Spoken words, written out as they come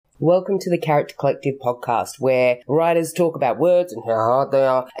Welcome to the Character Collective podcast, where writers talk about words and how hard they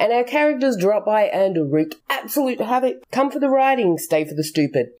are, and our characters drop by and wreak absolute havoc. Come for the writing, stay for the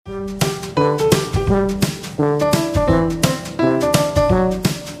stupid.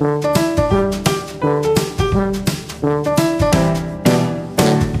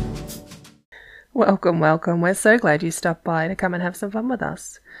 Welcome. We're so glad you stopped by to come and have some fun with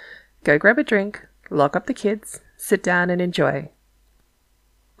us. Go grab a drink, lock up the kids, sit down and enjoy.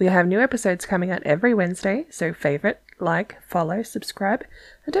 We have new episodes coming out every Wednesday, so favourite, like, follow, subscribe,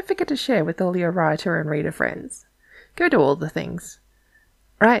 and don't forget to share with all your writer and reader friends. Go do all the things.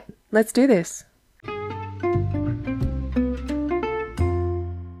 Right, let's do this.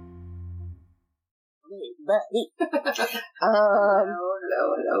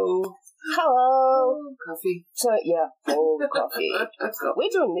 Hello. Coffee. So, yeah, coffee. We're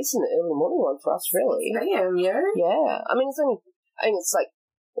doing this in the early morning one for us, really. Damn, yeah. Yeah. I mean, it's like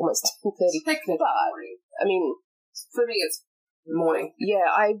almost 10:30. Technically But, morning. I mean, For me, it's morning.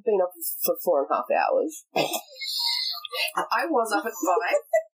 yeah, I've been up for 4.5 hours. I was up at 5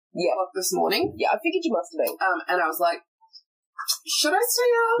 Yeah. o'clock this morning, Yeah, I figured you must have been. and I was like, should I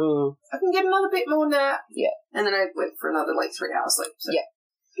stay up? I can get another bit more nap. Yeah. And then I went for another, 3 hours sleep. So. Yeah.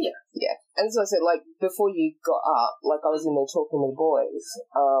 Yeah. And so I said, before you got up, I was in there talking to the boys,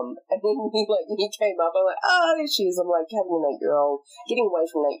 and then you came up, I'm like, oh, there she is. I'm like, having an 8-year-old, getting away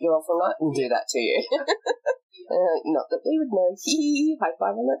from an 8-year-old from that and do that to you. Not that they would know. High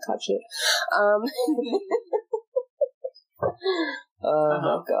five on that, touch it. Oh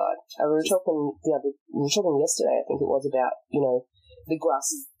my God. We were talking yesterday, I think it was, about, the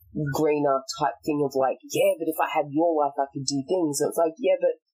grass is greener type thing of but if I had your life, I could do things. And it's like, yeah,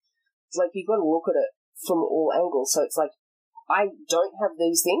 but it's like you've got to look at it from all angles. So it's like, I don't have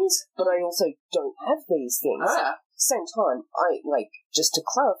these things, but I also don't have these things. Same time, just to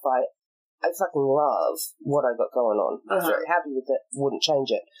clarify, I fucking love what I got going on. I'm very happy with it. Wouldn't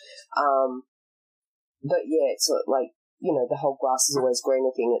change it. But yeah, it's the whole grass is always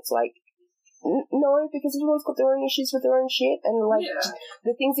greener thing. It's like, no, because everyone's got their own issues with their own shit, and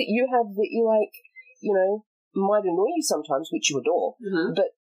the things that you have that you might annoy you sometimes, which you adore,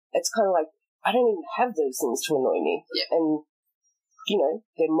 but it's kind of like, I don't even have those things to annoy me, and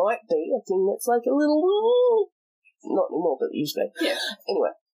there might be a thing that's like a little, not anymore, but usually,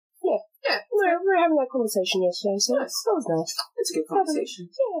 anyway, we were having that conversation yesterday, so nice. That was nice. It's a good conversation.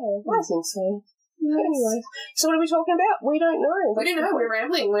 I think so. Anyway, so what are we talking about? We don't know. We don't know. We're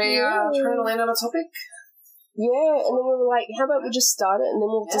rambling. We're trying to land on a topic. Yeah, and then we were like, how about we just start it and then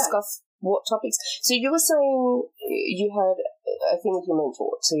we'll discuss what topics. So you were saying you had a thing with your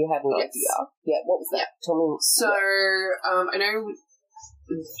mentor, so you had an idea. Yeah, what was that? Tell me. So, I know...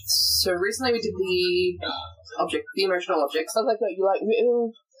 So recently we did the emotional objects. I was like,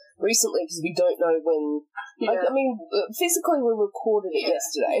 recently, because we don't know when... physically we recorded it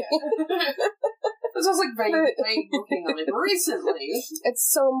yesterday. This was vague looking on it recently. At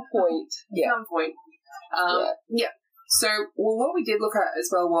some point. Yeah. At some point. So, what we did look at as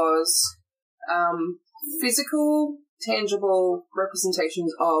well was physical, tangible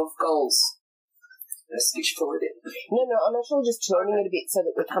representations of goals. Let's switch forward it. No, I'm actually just turning it a bit so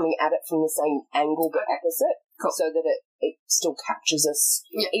that we're coming at it from the same angle but opposite. Cool. So that it still captures us.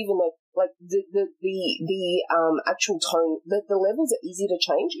 Yeah. Even though, the actual tone, the levels are easy to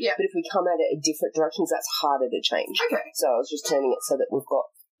change, but if we come at it in different directions, that's harder to change. Okay. So I was just turning it so that we've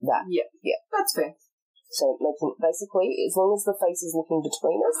got that. Yeah. That's fair. So basically, as long as the face is looking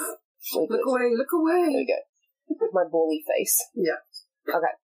between us, look away. There we go. With my bally face. Yeah.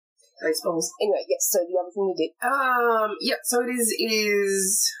 Okay. Baseballs. Anyway, yes, so the other thing you did. So it is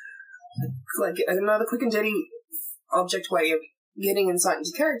another quick and dirty object way of getting insight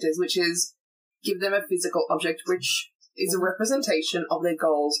into characters, which is give them a physical object which is a representation of their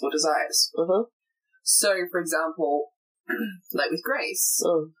goals or desires. So, for example, with Grace,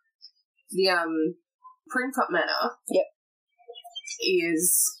 the Prune Cup Manor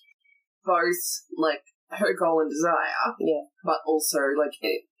is both, her goal and desire, but also,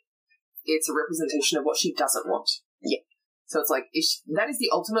 it's a representation of what she doesn't want. Yeah. So it's that is the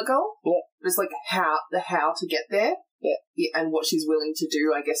ultimate goal. Yeah. But it's how to get there. Yeah. And what she's willing to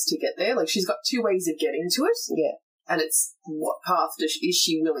do, I guess, to get there. She's got two ways of getting to it. Yeah. And it's what path is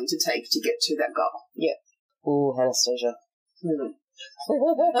she willing to take to get to that goal. Yeah. Ooh, Anastasia.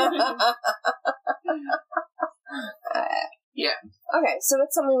 Yeah. Okay, so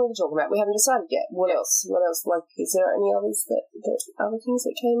that's something we can talk about. We haven't decided yet. What else? Is there any others other things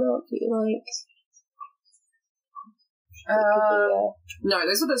that came out that you like? No,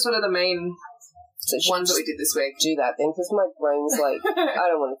 those are the sort of the main So ones that we did this week. Do that then, because my brain's like, I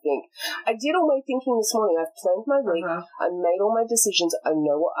don't want to think. I did all my thinking this morning. I've planned my week. I made all my decisions. I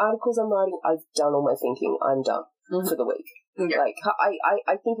know what articles I'm writing. I've done all my thinking. I'm done for the week. Yeah. Like,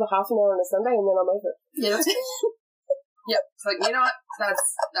 I think for half an hour on a Sunday and then I'm over it. Yeah. Yep. It's like, you know what? That's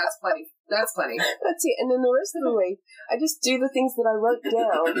plenty. That's plenty. That's it. And then the rest of the week, I just do the things that I wrote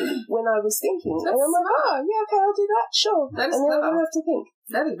down when I was thinking. And I'm like, oh, yeah, okay, I'll do that. Sure. That is and then clever. I don't have to think.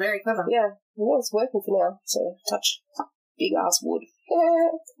 That is very clever. Yeah. Well, it's working for now. So, touch big ass wood. Yeah.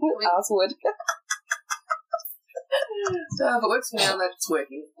 Ass wood. So if it works for now, that's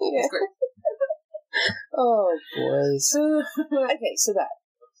working. Yeah. It's great. Oh, boys. Okay, so that.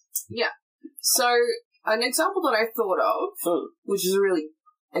 Yeah. So, an example that I thought of, which is a really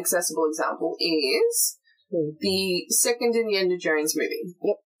accessible example, is the second Indiana Jones movie.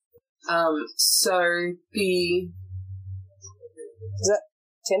 Yep. So the... Is that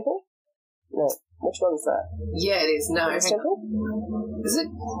Temple? No. Which one's that? Yeah, it is. No. It's Temple? Is it?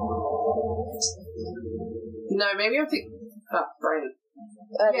 No, maybe I'm thinking... Oh, brain.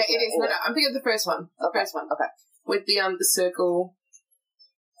 Yeah, it is. No, I'm thinking of the first one. The first one. Okay. With the circle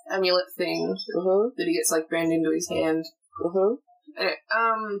amulet thing that he gets, like, burned into his hand. Anyway,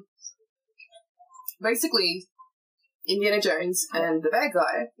 basically, Indiana Jones and the bad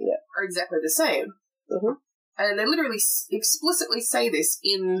guy are exactly the same. And they literally explicitly say this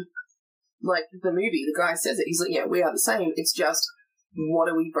in, like, the movie. The guy says it. He's like, yeah, we are the same. It's just, what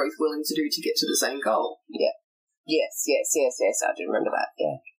are we both willing to do to get to the same goal? Yeah. Yes. I do remember that.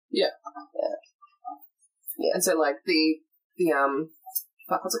 Yeah. And so, like, the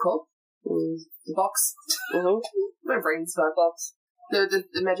what's it called? The box. My brain's fucked. Box. The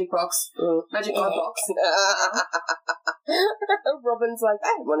magic box. Magic God box. Robin's like,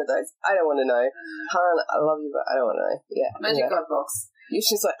 I had one of those. I don't want to know. Han, I love you, but I don't want to know. Yeah. Magic God box.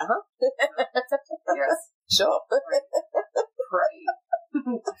 She's like, Yes. Sure. Pray.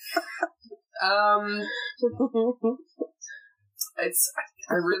 It's.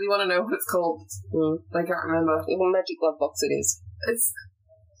 I really want to know what it's called. I can't remember. Magic Glove Box it is. It's...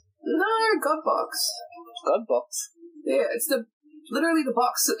 No, God box. God Box? Yeah, it's literally the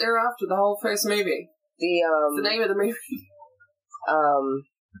box that they're after the whole first movie. It's the name of the movie.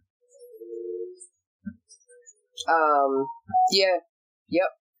 Yeah. Yep.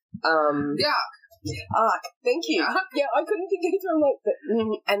 The Ark. Thank you. Yeah, I couldn't think of it. I'm like,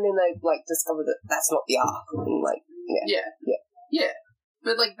 and then they, like, discovered that that's not the Ark. And, like, yeah.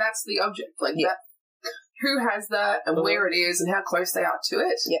 But, like, that's the object. Like, that. Who has that and where it is and how close they are to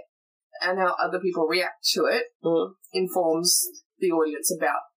it. Yeah. And how other people react to it informs the audience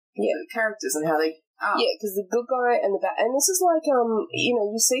about the characters and how they are. Yeah, because the good guy and the bad... And this is like,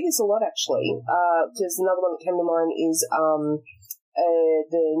 you see this a lot, actually. There's another one that came to mind is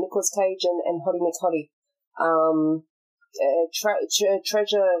the Nicolas Cage and Hottie Mix Hottie.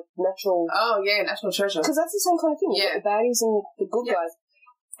 Treasure, Natural... Oh, yeah, National Treasure. Because that's the same kind of thing. Yeah. The baddies and the good guys.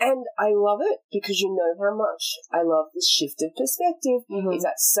 And I love it because you know how much I love the shift of perspective. It's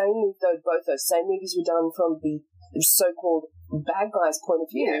that same movie, though both those same movies were done from the so-called bad guys' point of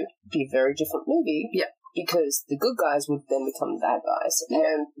view. It'd be a very different movie. Yeah. Because the good guys would then become the bad guys.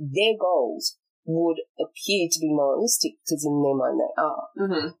 And their goals would appear to be moralistic because in their mind they are.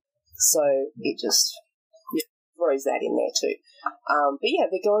 So it just throws that in there too. But yeah,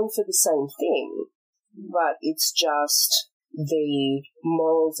 they're going for the same thing, but it's just the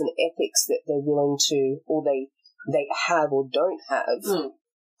morals and ethics that they're willing to, or they have or don't have,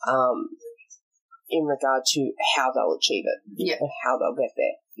 in regard to how they'll achieve it, and how they'll get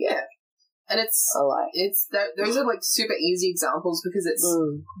there. Yeah, and those are like super easy examples because it's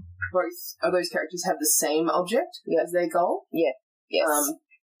both of those characters have the same object as their goal. Yeah, yes,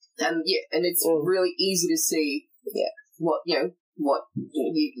 and it's really easy to see. Yeah, what you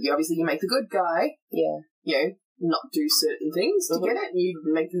obviously you make the good guy. Yeah, not do certain things to get it, and you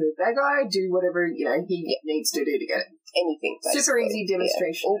make the bad guy do whatever, he needs to do to get it. Anything, basically. Super easy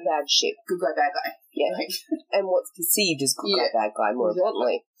demonstration. All bad shit. Good guy, bad guy. Yeah. And what's perceived as good guy, bad guy, more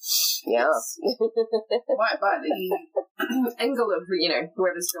importantly. Yeah. By the angle of,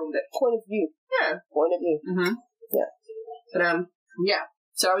 whoever's filmed it. Point of view. Yeah. Point of view. Yeah. But,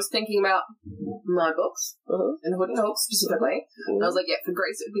 so I was thinking about my books, and Hood and Hawk specifically, and I was like, for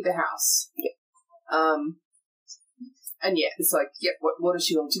Grace it would be the house. Yeah. And it's like, what does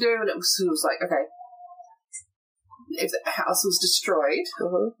she want to do? And it was like, okay, if the house was destroyed,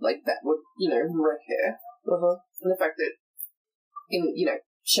 like that would, wreck her. And the fact that in,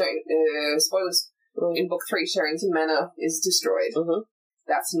 spoilers, in book 3, Sherrington Manor is destroyed.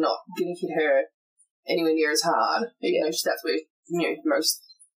 That's not going to hit her anywhere near as hard, even though that's where, most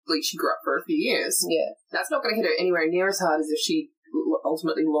like she grew up for a few years. Yeah. That's not going to hit her anywhere near as hard as if she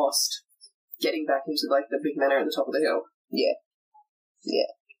ultimately lost getting back into, like, the big manor at the top of the hill. Yeah. Yeah.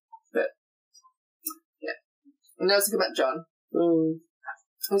 But, yeah. And now let's think about John.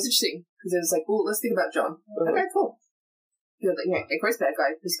 It was interesting, because it was like, well, let's think about John. Okay, cool. You know, a gross bad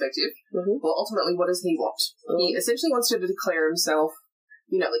guy perspective. Well, ultimately, what does he want? He essentially wants to declare himself,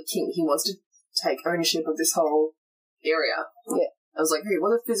 you know, like king. He wants to take ownership of this whole area. Yeah. I was like, hey,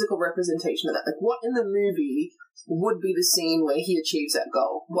 what a physical representation of that? Like, what in the movie would be the scene where he achieves that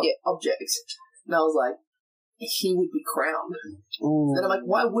goal? What object? And I was like, he would be crowned. And I'm like,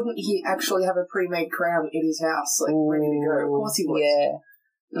 why wouldn't he actually have a pre-made crown in his house, like, ready to go? Of course he would. Yeah.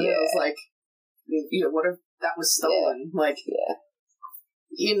 And I was like, you know, what if that was stolen? Like,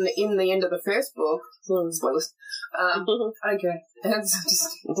 in the end of the first book, spoilers, I don't care. Just,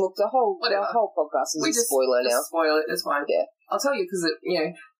 look, the whole podcast is a spoiler now. Spoil it, it's fine. Yeah. I'll tell you because, you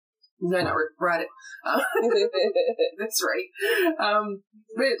know, no, not write it. That's right.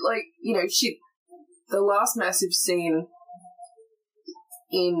 But, like, you know, the last massive scene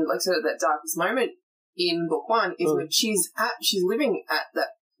in, like, sort of that darkest moment in book one is when she's living at the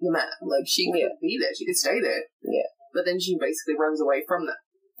manor. Like, she could be there, she could stay there. Yeah. But then she basically runs away from that.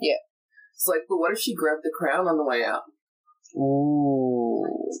 Yeah. It's like, but what if she grabbed the crown on the way out? Ooh,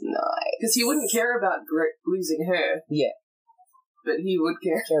 nice. Because he wouldn't care about losing her. Yeah. But he would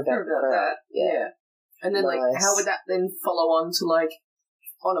care about that. Yeah. And then, like, how would that then follow on to, like,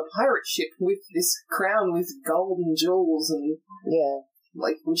 on a pirate ship with this crown with gold and jewels and... Yeah.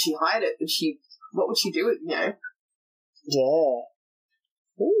 Like, would she hide it? What would she do with, you know? Yeah.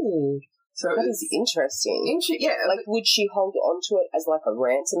 Ooh. So that is interesting. Yeah. Like, would she hold on to it as, like, a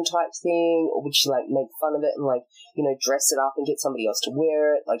ransom type thing? Or would she, like, make fun of it and, like, you know, dress it up and get somebody else to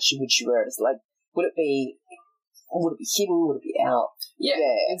wear it? Like, would she wear it as, like, would it be hidden? Would it be out? Yeah.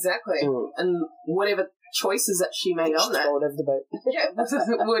 Exactly. And whatever choices that she made on that. Throw it over the boat. Yeah.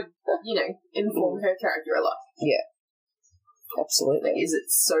 Would, you know, inform her character a lot. Yeah. Absolutely. Like, is it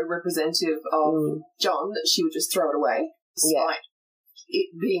so representative of John that she would just throw it away? Despite it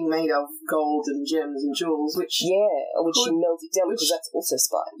being made of gold and gems and jewels, which... Yeah, or would she melt it down, because that's also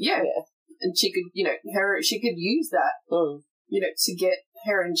spite. Yeah. And she could, you know, she could use that, you know, to get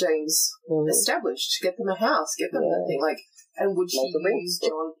her and James established, get them a house, get them anything, like, and would she use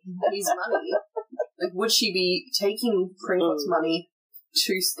John, his money? Like, would she be taking Pringot's money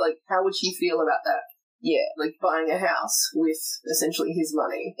to, like, how would she feel about that? Yeah. Like, buying a house with essentially his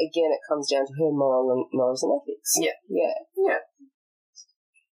money. Again, it comes down to her morals and ethics. Yeah. Yeah. Yeah.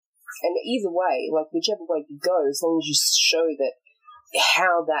 And either way, like, whichever way you go, as long as you show that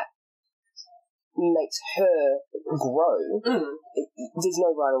how that makes her grow, there's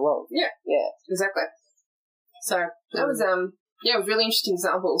no right or wrong. Yeah. Yeah. Exactly. So, that was, it was really interesting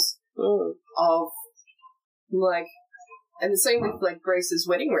examples of, like, and the same with, like, Grace's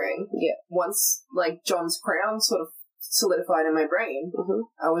wedding ring. Yeah. Once, like, John's crown sort of solidified in my brain,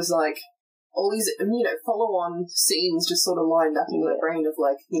 I was like, all these, you know, follow-on scenes just sort of lined up in my brain of,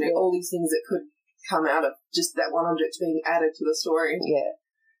 like, you know, all these things that could come out of just that one object being added to the story. Yeah.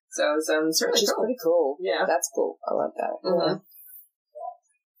 So it's really Which is pretty cool. Yeah. That's cool. I like that. Yeah.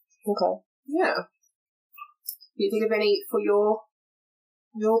 Okay. Yeah. Do you think of any for your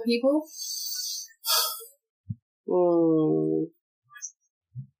people?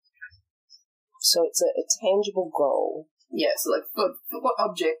 So it's a tangible goal. Yeah, so like for what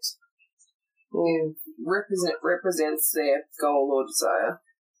object represents their goal or desire.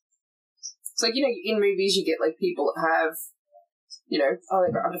 So, like, you know, in movies you get, like, people that have, you know, oh,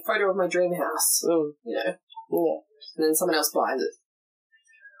 I got a photo of my dream house, you know. Yeah. And then someone else buys it.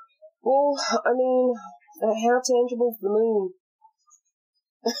 Well, I mean, how tangible is the moon?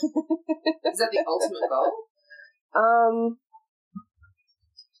 Is that the ultimate goal?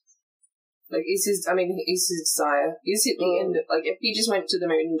 Like, is his desire, is it the end, like, if he just went to the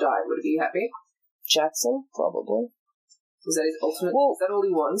moon and died, would he be happy? Jackson, probably. Is that his ultimate, is that all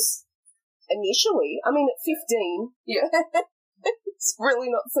he wants? Initially, I mean, at 15, it's really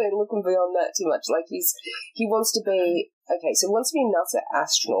not saying looking beyond that too much. Like, he wants to be, okay, so he wants to be a NASA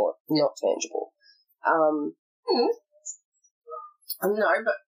astronaut, not tangible. No,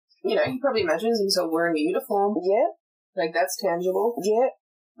 but, you know, he probably imagines himself wearing a uniform. Yeah. Like, that's tangible. Yeah.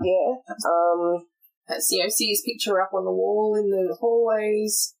 Yeah. That's, you know, see his picture up on the wall in the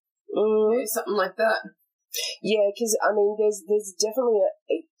hallways. Yeah, something like that. Yeah, because, I mean, there's definitely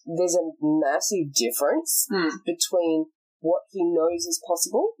there's a massive difference between what he knows is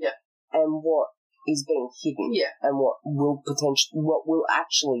possible and what is being hidden and what will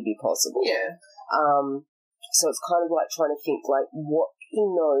actually be possible. Yeah. So it's kind of like trying to think, like, what he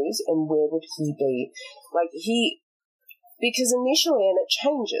knows and where would he be? Like, because initially, and it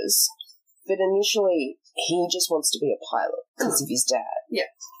changes, but initially he just wants to be a pilot because of his dad. Yeah.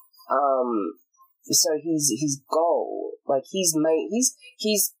 So his goal, like his thing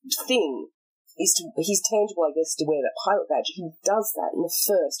is to, he's tangible, I guess, to wear that pilot badge. He does that in the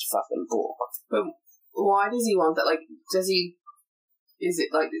first fucking book. But why does he want that? Like, is it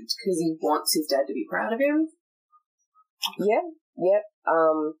like because he wants his dad to be proud of him? Yeah.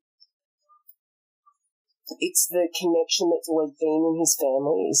 It's the connection that's always been in his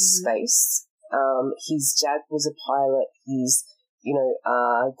family, is space. His dad was a pilot. His,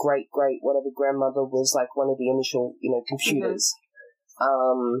 great whatever grandmother was like one of the initial, computers.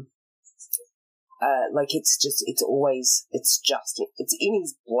 Like it's in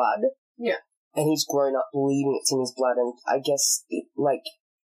his blood. Yeah. And he's grown up believing it's in his blood, and I guess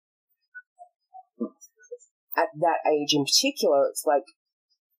at that age in particular, it's like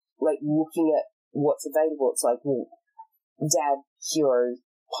looking at what's available. It's like, well, dad, hero,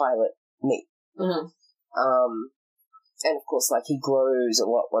 pilot, me. Mm-hmm. And of course, like, he grows a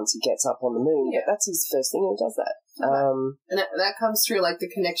lot once he gets up on the moon. Yeah. But that's his first thing, he does that. And that comes through, like, the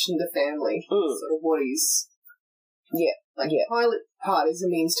connection to family. Sort of what he's... Yeah. Like, the pilot part is a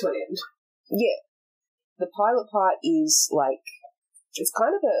means to an end. Yeah. The pilot part is, like, it's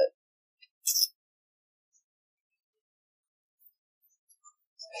kind of a...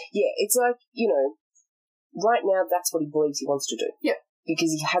 Yeah, it's like, right now that's what he believes he wants to do. Yeah. Because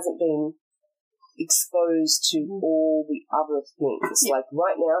he hasn't been exposed to all the other things. Yeah. Like,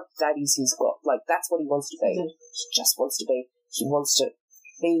 right now, that is his goal. Like, that's what he wants to be. Mm-hmm. He just wants to be. He wants to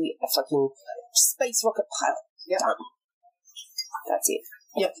be a fucking space rocket pilot. Yep. Done. That's it.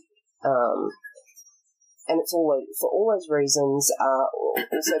 Yep. And it's for all those reasons,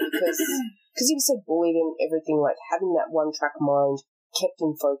 also because he was so bullied and everything, like, having that one-track mind kept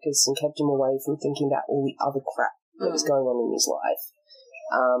him focused and kept him away from thinking about all the other crap that was going on in his life.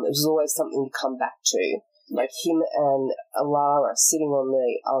 It was always something to come back to. Like him and Alara sitting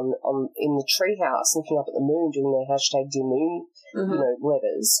in the treehouse looking up at the moon doing their hashtag Dear Moon,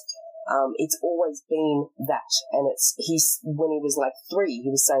 letters. It's always been that. And when he was like 3,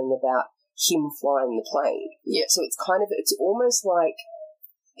 he was saying about him flying the plane. Yeah. So it's almost like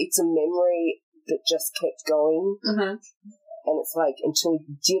it's a memory that just kept going. Mm-hmm. And it's like, until he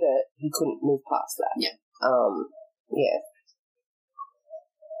did it, he couldn't move past that. Yeah. Yeah.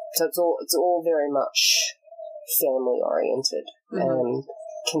 So it's all very much family oriented and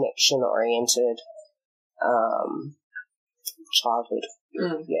connection oriented, childhood.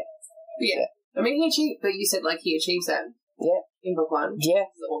 Mm. Yeah. I mean, you said like he achieves that. Yeah. In book 1. Yeah.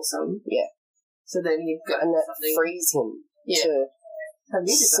 It's awesome. Yeah. So then you've got and that something. frees him to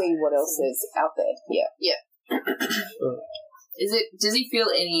see what else is out there. Yeah. Yeah. Does he feel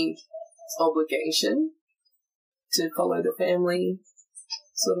any obligation to follow the family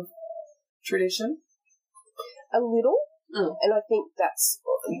sort of tradition? A little. And I think that's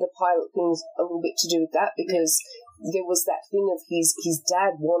the pilot thing's a little bit to do with that, because there was that thing of his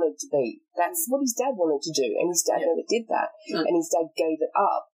dad wanted to be. That's what his dad wanted to do, and his dad never did that. And his dad gave it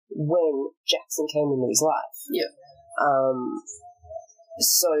up when Jackson came into his life. Yeah.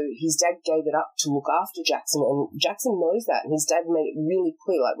 So his dad gave it up to look after Jackson, and Jackson knows that, and his dad made it really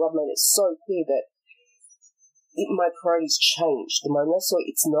clear, like Rob made it so clear that my priorities changed the moment I saw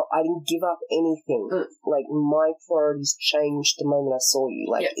it. I didn't give up anything. Like, my priorities changed the moment I saw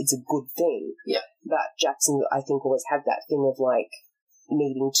you. Like, it's a good thing. Yeah. But Jackson, I think, always had that thing of, like,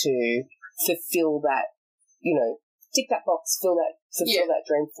 needing to fulfill that, tick that box, fulfill that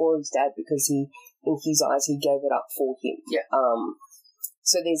dream for his dad, because in his eyes, he gave it up for him. Yeah.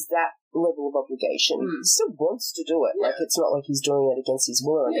 So there's that level of obligation. He still wants to do it. Yeah. Like, it's not like he's doing it against his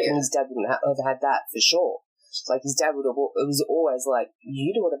will or anything. His dad wouldn't have had that for sure. Like, his dad it was always like,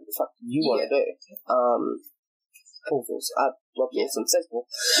 you do whatever the fuck you want to do. Paul feels, Rob Wilson says Paul.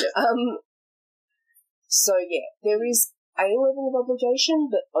 So, yeah, there is a level of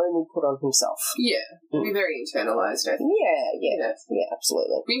obligation, but only put on himself. Yeah. It'll be very internalised, I think. Yeah,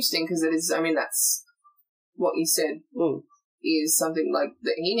 absolutely. It'll be interesting, because that's what you said is something like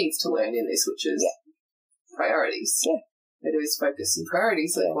that he needs to learn in this, which is priorities. Yeah. That is focus and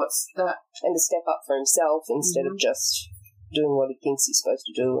priorities. Like, what's that? And to step up for himself instead of just doing what he thinks he's supposed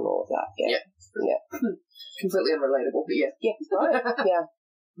to do and all of that. Yeah. Completely unrelatable, but yeah. Yeah, right. Yeah.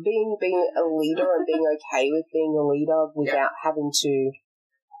 Being a leader and being okay with being a leader without having to,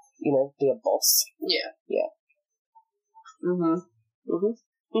 be a boss. Yeah. Yeah.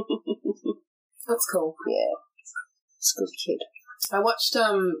 That's cool. Yeah. It's a good kid. I watched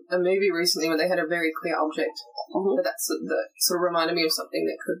a movie recently where they had a very clear object. But that sort of reminded me of something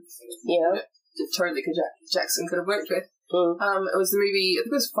that could, Jackson could have worked with. It was the movie, I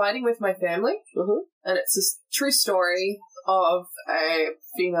think it was Fighting With My Family, and it's a true story of a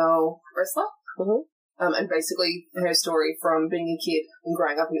female wrestler, and basically her story from being a kid and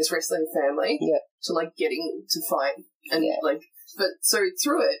growing up in this wrestling family to, like, getting to fight. And, but so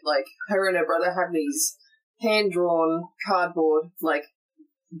through it, like, her and her brother have these hand-drawn cardboard, like,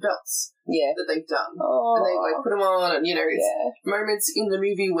 belts that they've done. And they, like, put them on, and, it's moments in the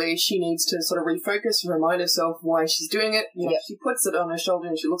movie where she needs to sort of refocus and remind herself why she's doing it. She puts it on her shoulder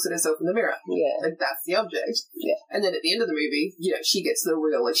and she looks at herself in the mirror. Like, that's the object. And then at the end of the movie, she gets the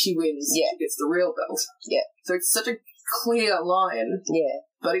real, like, she wins. She gets the real belt. So it's such a clear line.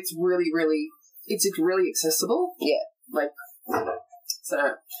 But it's really, really, it's really accessible. Like, so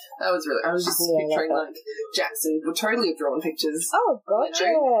that was really, I was just picturing, like, Jackson would totally have drawn pictures. Oh, gotcha.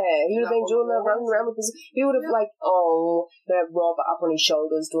 He would have been doing that, running around with his, he would have, they have Rob up on his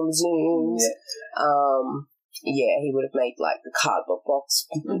shoulders doing the zooms. He would have made, like, the cardboard box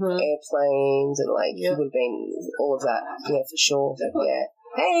airplanes, and, like, he would have been all of that. Yeah, for sure.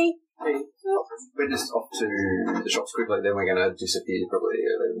 Hey! We're just off to the shops quickly, then we're going to disappear probably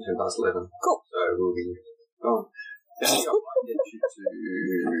 10 past 11. Cool. So we'll be gone. I might get you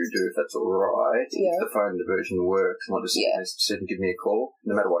to do, if that's all right, if the phone diversion works, I might just sit and give me a call.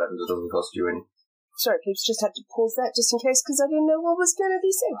 No matter what happens, it doesn't cost you any. Sorry, Peeps, just had to pause that just in case because I didn't know what was going to be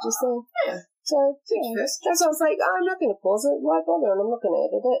said just then. So, that's why I was like, I'm not going to pause it. Why bother? And I'm not going to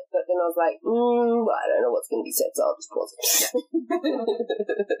edit it. But then I was like, I don't know what's going to be said, so I'll just pause it.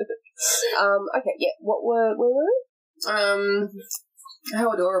 Okay, where were we?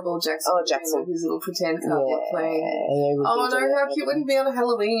 How adorable Jackson. Oh, Jackson. His little pretend cardboard plane. Oh, no, how cute would he be on a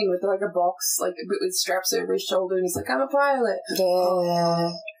Halloween with, like, a box, like, with straps over his shoulder, and he's like, I'm a pilot.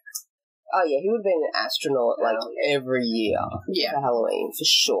 Oh, yeah, he would have been an astronaut, like, every year for Halloween, for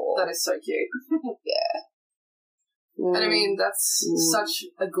sure. That is so cute. And, I mean, that's such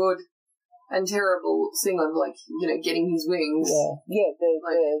a good and terrible thing of, like, getting his wings.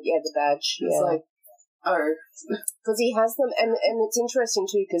 The badge. It's like, because he has them, and it's interesting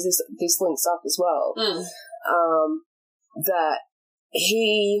too because this links up as well. That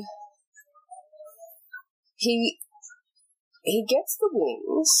he gets the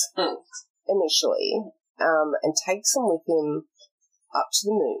wings initially, and takes them with him up to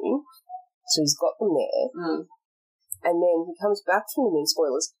the moon. So he's got them there, and then he comes back from the moon.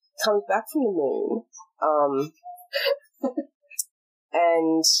 Spoilers. Comes back from the moon,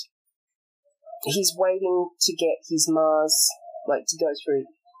 and he's waiting to get his Mars, like, to go through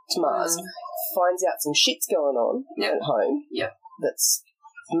to Mars, finds out some shit's going on at home that's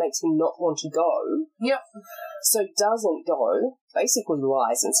makes him not want to go. So doesn't go, basically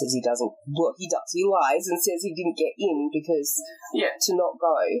lies and says he doesn't, well, he does, he lies and says he didn't get in because, to not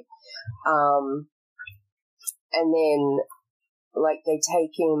go. And then, like, they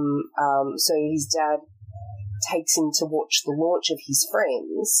take him, so his dad takes him to watch the launch of his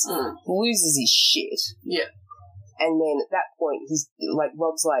friends, loses his shit. And then at that point, he's like,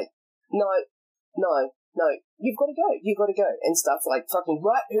 Rob's like, no, you've got to go, and starts like, fucking,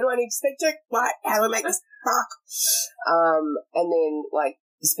 what? Who do I need to speak to? What? How do I make this? Fuck. And then, like,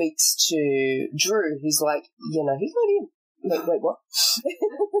 speaks to Drew, who's like, he got in. Wait, what?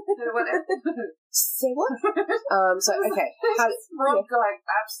 Say what? So, okay. Rob going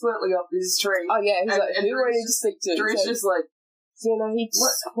absolutely off his tree. Oh, yeah, he's like, who do I need to speak to? Drew's just like, he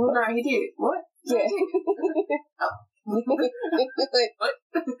what? No, he did. What? Yeah.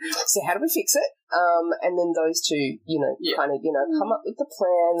 So how do we fix it? And then those two, kind of, come up with the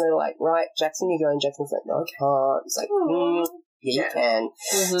plan. They're like, right, Jackson, you go. And Jackson's like, no, I can't. It's like, you can.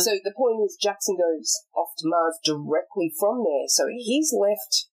 So the point is Jackson goes off to Mars directly from there. So he's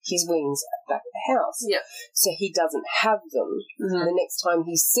left his wings back at the house. So he doesn't have them. The next time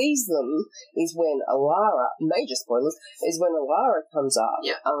he sees them is when Alara, major spoilers, is when Alara comes up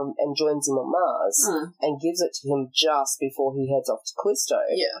and joins him on Mars and gives it to him just before he heads off to Callisto.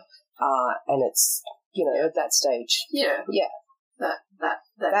 And it's, at that stage.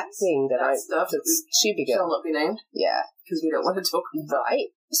 That thing that's too big. Shall not be named. Because we don't want to talk about it. Right.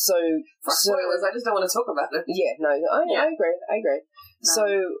 So spoilers, I just don't want to talk about it. I agree. So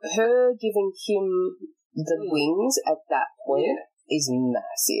her giving him the wings at that point is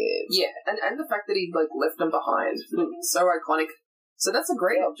massive. And the fact that he like left them behind, so iconic. So that's a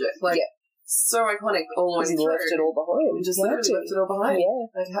great object. Like so iconic all the way through. He left it all behind. Just literally left it all behind. Yeah.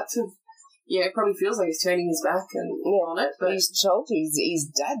 Like had to Yeah, it probably feels like he's turning his back on it. But he's told you his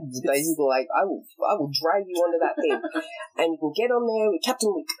dad is basically like, I will drag you onto that thing, and you can get on there with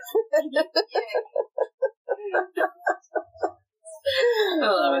Captain Luke. I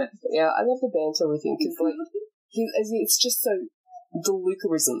love it. Yeah, I love the banter with him because like it's just so the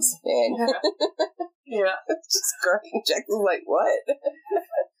Lucarisms, man. Yeah, it's just great. Jack was like, "What?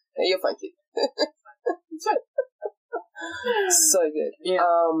 You're fine, kid." So good. Yeah.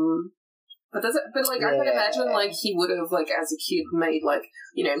 But I can imagine, like, he would have, like, as a kid, made, like,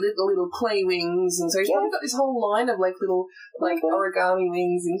 you know, little clay wings, and so he's probably got this whole line of, like, little, like, origami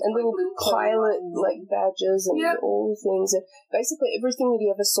wings and little pilot, like, badges and all the things. And basically everything that he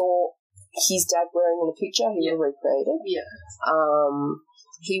ever saw his dad wearing in a picture, he would have recreated. Yeah.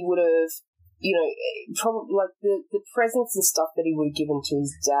 He would have, you know, probably, like, the presents and stuff that he would have given to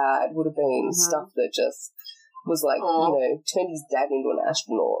his dad would have been stuff that just was like, you know, turned his dad into an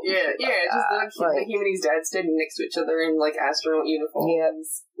astronaut. Yeah, just like him and his dad standing next to each other in like astronaut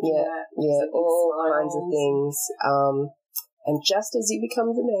uniforms. Yeah, all kinds of things. And just as he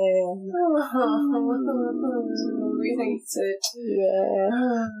becomes a man, he hates it.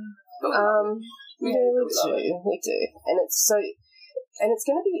 Yeah. We do, and it's so. And it's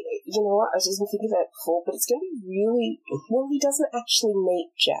going to be, you know what, I was just thinking about it before, but it's going to be really, well, he doesn't actually meet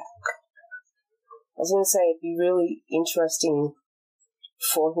Jack. I was going to say it'd be really interesting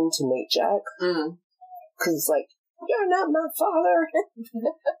for him to meet Jack. Because it's like, you're not my father.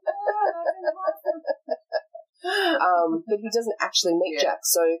 But he doesn't actually meet Jack.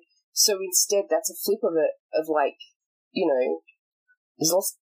 So instead, that's a flip of it, of like, you know, he's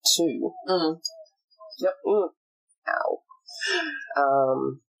lost two. Yep. Ow.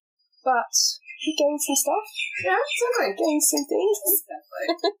 But he gained some stuff. Yeah, exactly. Gained some things. Exactly.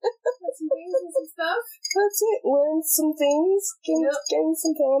 Some things and some stuff. That's it. Learned some things. Gained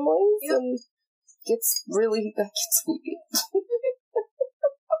some families. And gets really back to it.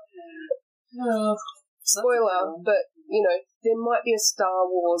 Spoiler, but, you know, there might be a Star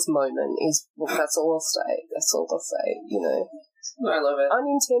Wars moment. That's all I'll say. That's all I'll say, you know. I love it.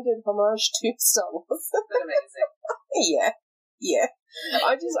 Unintended homage to Star Wars. That's amazing. Yeah.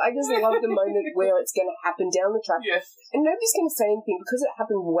 I just love the moment where it's going to happen down the track. Yes. And nobody's going to say anything because it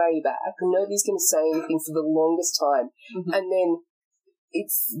happened way back. And nobody's going to say anything for the longest time. And then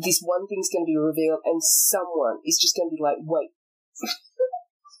it's this one thing's going to be revealed and someone is just going to be like, wait,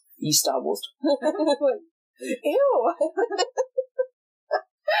 you Star Wars. Like, ew.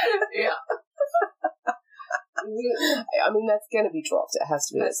 Yeah. I mean, that's going to be dropped. It has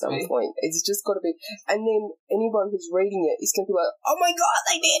to be at some point. It's just got to be. And then anyone who's reading it is going to be like, oh my God,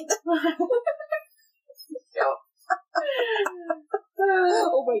 they did!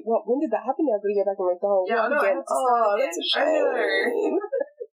 Oh, wait, what? When did that happen? Now I've got to go back and read the whole thing again. That's a shame.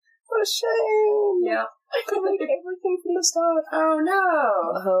 What a shame. Yeah. I could read everything from the start. Oh, no.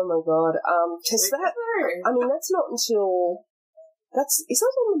 Oh, my God. Because that, I mean, that's not until, is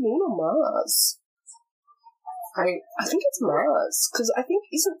that on the moon or Mars? I think it's Mars, because I think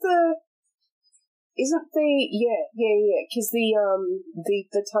isn't the because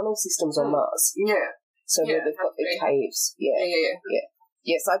the tunnel system's on Mars. Yeah. So where they've got the caves. Yeah.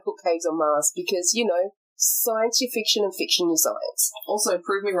 Yes, I put caves on Mars because, you know, science your fiction and fiction your science. Also,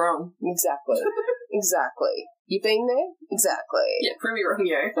 prove me wrong. Exactly. Exactly. You been there? Exactly. Yeah, prove me wrong,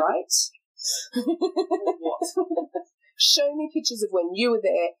 yeah. Right? What? Show me pictures of when you were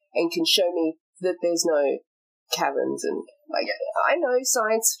there and can show me that there's no caverns and like I know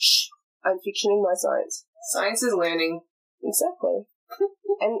science. Shh, I'm fictioning my science. Science is learning. Exactly.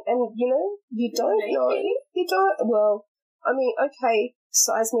 and you know you don't know. You don't. Well, I mean, okay,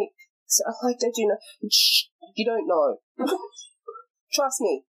 seismic. Like they do know. Shh, you don't know. Trust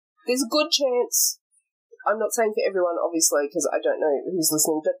me. There's a good chance. I'm not saying for everyone, obviously, because I don't know who's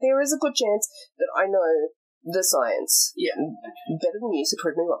listening, but there is a good chance that I know the science. Yeah. Better than you, so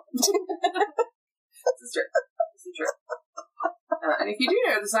prove me wrong. This is true. And if you do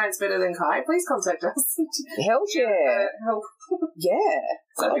know the science better than Kai, please contact us. Hell yeah. Help. Yeah.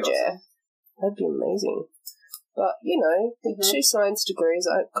 That'd be awesome. That'd be amazing. But, you know, with 2 science degrees,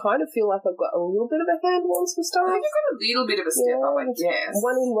 I kind of feel like I've got a little bit of a handle on some stuff. I think you've got a little bit of a step up, I guess.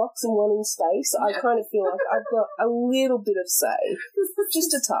 One in rocks and one in space. I kind of feel like I've got a little bit of say.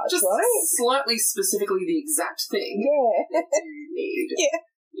 Just a touch, just right? Slightly specifically the exact thing you need.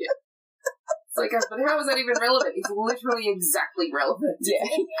 Yeah. So like, but how is that even relevant? It's literally exactly relevant. Yeah.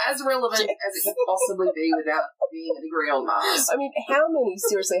 As relevant as it could possibly be without being a degree on Mars. I mean, how many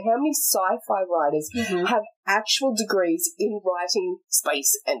sci-fi writers have actual degrees in writing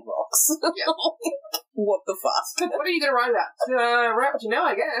space and rocks? Yeah. What the fuck? What are you going to write about? Write what you know,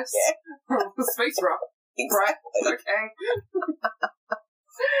 I guess. Yeah. Space rock. Right? Okay.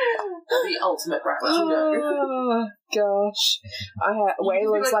 The ultimate right, what you know. Oh, gosh.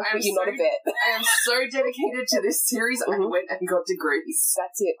 Waylon's like, but you're not a vet. I am so dedicated to this series, I went and got degrees.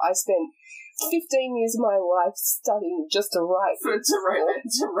 That's it. I spent 15 years of my life studying just to write. To write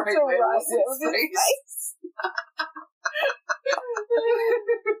space.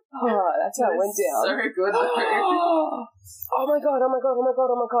 Oh, that's how it went down. So good, though. Oh my god.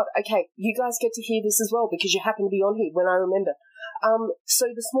 Okay, you guys get to hear this as well because you happen to be on here when I remember. So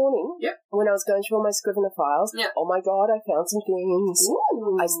this morning, when I was going through all my Scrivener files, oh my god, I found some things.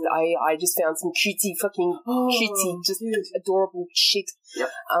 I just found some cutesy, just adorable shit. Yep.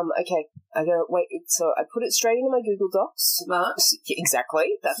 Okay, I go, wait, so I put it straight into my Google Docs. Smart.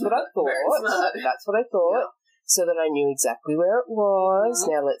 Exactly, that's what I thought. Very smart. That's what I thought. Yeah. So that I knew exactly where it was.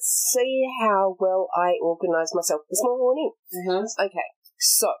 Now let's see how well I organised myself this morning. Okay,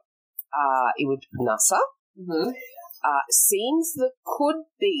 so it would NASA. Scenes that could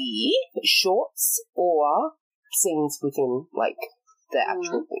be shorts or scenes within, like, the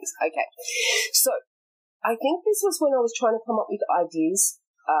actual things. Okay, so I think this was when I was trying to come up with ideas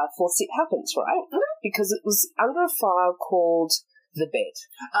for Sit Happens, right? Because it was under a file called The Bed.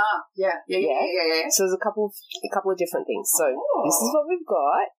 Yeah. So there's a couple of different things. So this is what we've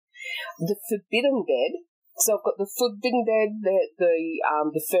got. The Forbidden Bed. So I've got the Forbidden Bed,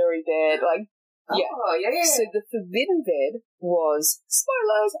 the furry bed, like. Yeah. Oh, yeah. So the Forbidden Bed was,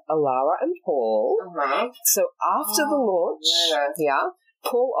 spoilers, Alara and Paul. So after the launch,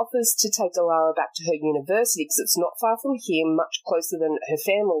 Paul offers to take Alara back to her university because it's not far from here, much closer than her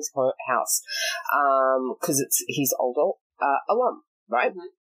family's house, because it's his older alum, right?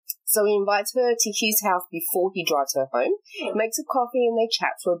 So he invites her to his house before he drives her home, makes a coffee and they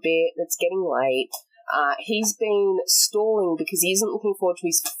chat for a bit. It's getting late. He's been stalling because he isn't looking forward to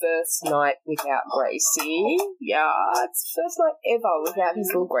his first night without Gracie. Yeah, it's the first night ever without his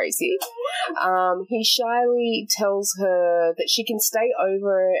little Gracie. He shyly tells her that she can stay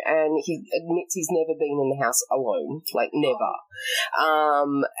over and he admits he's never been in the house alone, like never.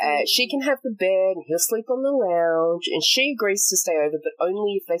 She can have the bed and he'll sleep on the lounge and she agrees to stay over, but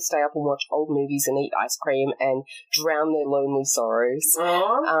only if they stay up and watch old movies and eat ice cream and drown their lonely sorrows.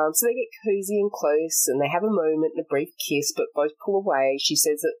 So they get cozy and close and they have a moment and a brief kiss, but both pull away. She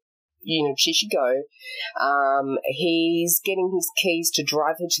says that, she should go. He's getting his keys to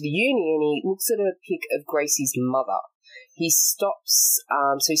drive her to the uni and he looks at a pic of Gracie's mother. He stops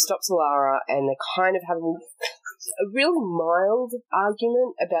Alara and they're kind of having a really mild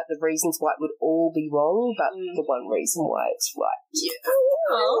argument about the reasons why it would all be wrong, but the one reason why it's right. Yeah.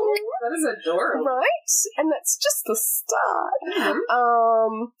 Oh, that is adorable. Right? And that's just the start.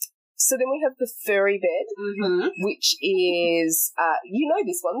 So then we have the furry bed, which is,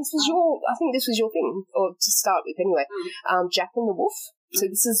 this one. I think this was your thing, or to start with anyway. Jack and the Wolf. So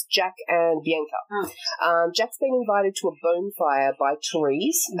this is Jack and Bianca. Jack's been invited to a bonfire by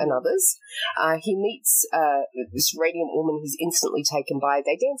Therese and others. He meets this radiant woman he's instantly taken by.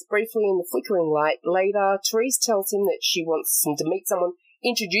 They dance briefly in the flickering light. Later, Therese tells him that she wants him to meet someone,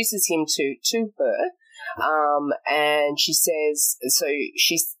 introduces him to her. And she says,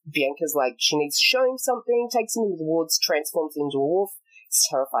 Bianca's like, she needs to show him something, takes him into the woods, transforms him into a wolf. He's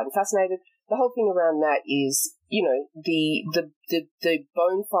terrified and fascinated. The whole thing around that is, the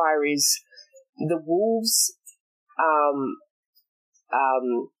bonfire is the wolves,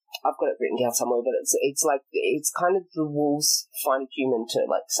 I've got it written down somewhere, but it's kind of the wolves find a human to,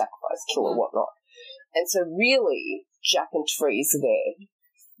 like, sacrifice, kill or whatnot. And so really, Jack and Therese are there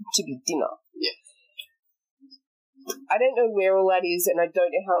to be dinner. Yeah. I don't know where all that is, and I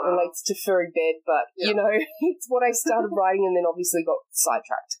don't know how it relates to furry bed, but, it's what I started writing and then obviously got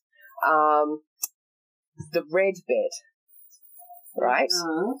sidetracked. The red bed, right?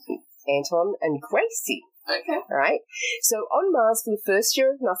 Anton and Gracie. Okay. Right? So on Mars for the first year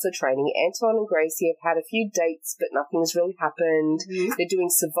of NASA training, Anton and Gracie have had a few dates, but nothing's really happened. They're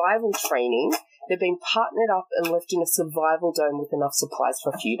doing survival training. They've been partnered up and left in a survival dome with enough supplies for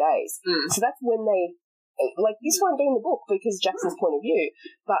a few days. So that's when they... Like, this won't be in the book because Jackson's point of view,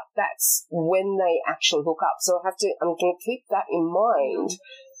 but that's when they actually hook up. So I'm going to keep that in mind,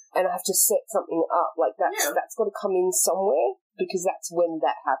 and I have to set something up. Like, that's got to come in somewhere, because that's when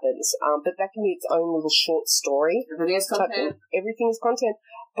that happens. But that can be its own little short story. Everything is content. Everything is content.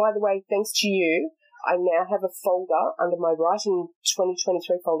 by the way, thanks to you, I now have a folder under my Writing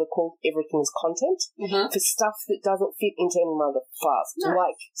 2023 folder called Everything is Content for stuff that doesn't fit into any of my other files. No.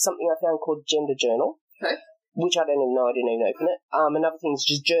 Like something I found called Gender Journal. Okay. Which I don't even know, I didn't even open it. Another thing is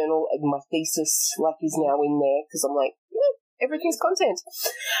just journal, my thesis, is now in there, because I'm like, everything's content.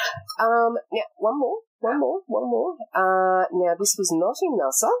 Now, one more. Now, this was not in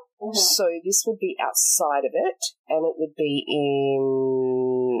NASA, so this would be outside of it, and it would be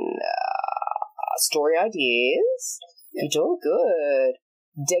in Story Ideas. You're doing good.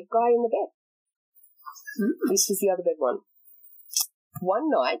 Dead Guy in the Bed. This was the other big one. One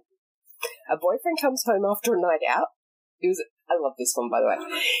night, a boyfriend comes home after a night out. I love this one, by the way.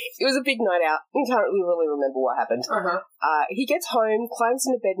 It was a big night out. I can't really remember what happened. He gets home, climbs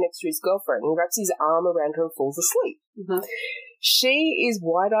into bed next to his girlfriend, and wraps his arm around her and falls asleep. She is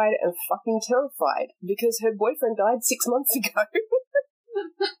wide-eyed and fucking terrified because her boyfriend died 6 months ago.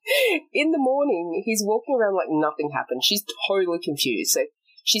 In the morning, he's walking around like nothing happened. She's totally confused. So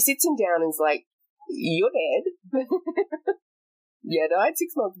she sits him down and is like, "You're dead." Yeah, died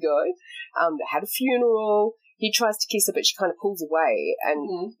 6 months ago. They had a funeral. He tries to kiss her, but she kind of pulls away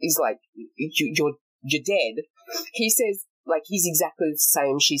and is like, you're dead. He says, he's exactly the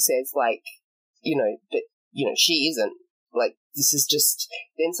same. She says, but, she isn't. This is just...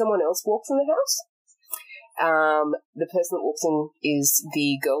 Then someone else walks in the house. The person that walks in is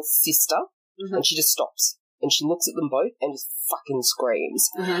the girl's sister, and she just stops. And she looks at them both and just fucking screams.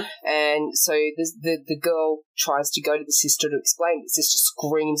 And so the girl tries to go to the sister to explain. The sister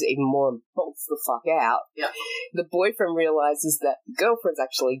screams even more and bolts the fuck out. The boyfriend realises that the girlfriend's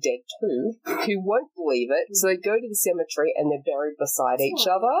actually dead too, who won't believe it. So they go to the cemetery and they're buried beside each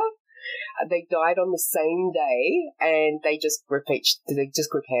other. They died on the same day, and they just grip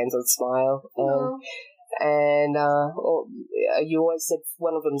hands and smile. And you always said,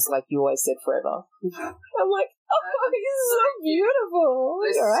 one of them's like, "You always said forever." I'm like, oh, it's so beautiful.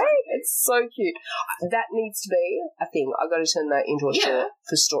 Right? It's so cute. That needs to be a thing. I've got to turn that into a short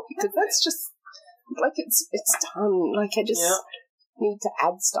for story, because that's just, it's done. I just need to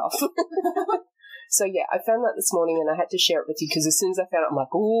add stuff. So, I found that this morning and I had to share it with you because as soon as I found it, I'm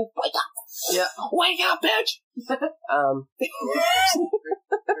like, "Oh, wake up. Yeah. Wake up, bitch."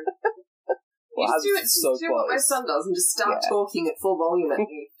 You do what my son does and just start talking at full volume at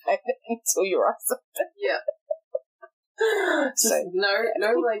me. Until your eyes open. Yeah. So, no,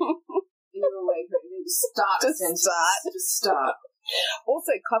 just start.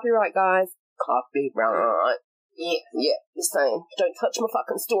 Also, copyright, guys. Copyright. Yeah, just saying. Don't touch my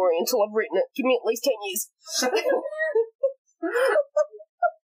fucking story until I've written it. Give me at least 10 years.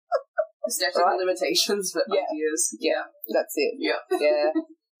 Statute of limitations for ideas. Yeah. That's it. Yeah. Yeah.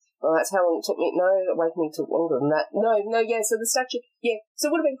 Well, that's how long it took me. No, Awakening took longer than that. No, so the statute, so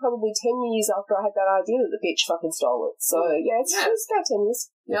it would have been probably 10 years after I had that idea that the bitch fucking stole it. So, it's about 10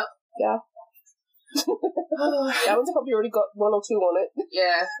 years. Yeah. Yeah. That one's probably already got 1 or 2 on it.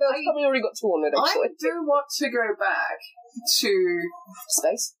 Yeah. That's probably already got 2 on it, actually. I do want to go back to...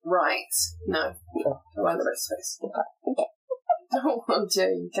 Space? Right. No. I want to go back to space. Okay. I don't want to.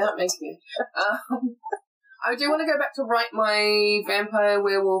 You can't make me. I do want to go back to write my vampire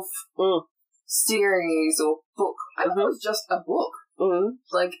werewolf series or book. I thought it was just a book.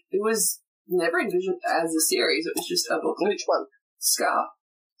 It was never envisioned as a series. It was just a book. Which one? Scar.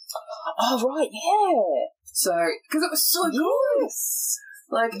 Oh, right, yeah. So, because it was so cool. Yes.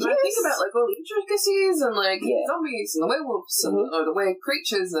 I think about, all the intricacies and, zombies and the werewolves and the weird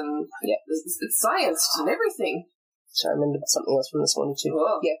creatures and it's science and everything. So I remembered something else from this one too.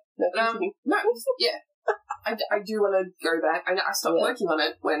 Whoa. Yeah. No, yeah. I do want to go back. I stopped working on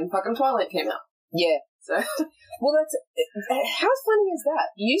it when fucking Twilight came out. Yeah. So, well, that's how funny is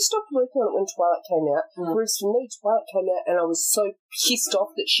that? You stopped working on it when Twilight came out, whereas for me, Twilight came out, and I was so pissed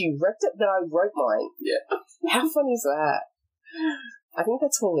off that she wrecked it that I wrote mine. Yeah. How funny is that? I think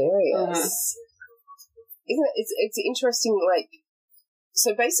that's hilarious. Isn't it? It's interesting.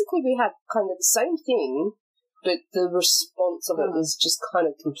 So basically, we had kind of the same thing, but the response of it was just kind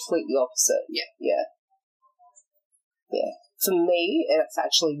of completely opposite. Yeah. Yeah. Yeah. For me, it's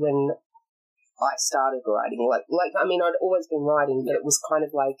actually when I started writing. I'd always been writing, but it was kind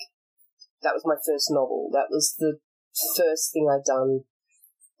of that was my first novel. That was the first thing I'd done,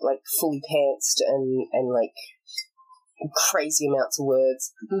 fully pantsed and crazy amounts of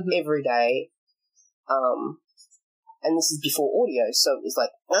words every day. And this is before audio, so it was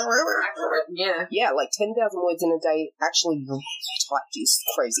yeah, 10,000 words in a day actually typed is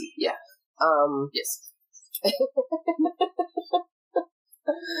crazy. Yeah. Yes.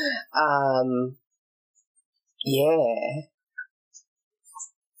 Yeah.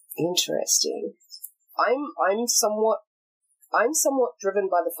 Interesting. I'm somewhat driven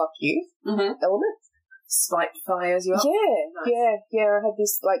by the fuck you element. Spite fires you up. Yeah. I had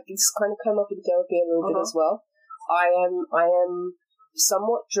this kind of come up in therapy a little bit as well. I am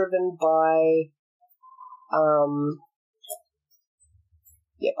somewhat driven by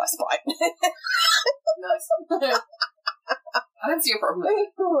by spite. Nice. I don't see a problem with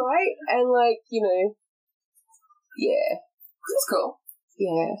it. Right? And That's cool.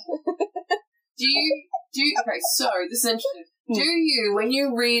 Yeah. Do you okay, so this is interesting. Do you, when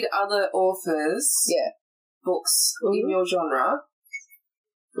you read other authors' books in your genre,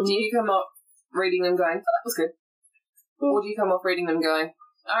 do you come up reading them going, that was good? Or do you come up reading them going,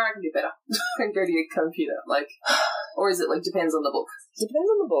 I can do better, and go to your computer? Or is it depends on the book? Depends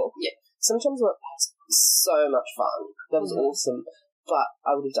on the book. Yeah. Sometimes it's so much fun. That was awesome. But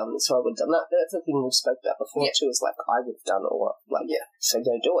I would have done this or I would have done that. That's the thing we spoke about before too, is I would have done or so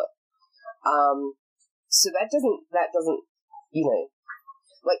go do it. So that doesn't,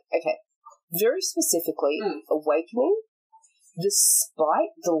 okay, very specifically, Awakening, the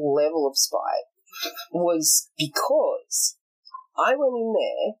level of spite was because I went in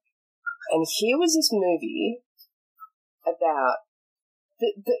there and here was this movie about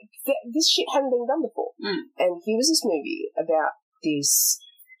this shit hadn't been done before. And here was this movie about this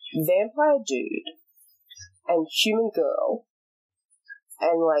vampire dude and human girl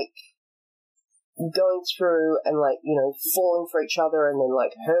and going through and falling for each other and then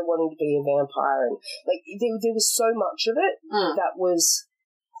her wanting to be a vampire and there was so much of it that was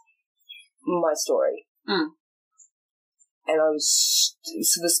my story. And I was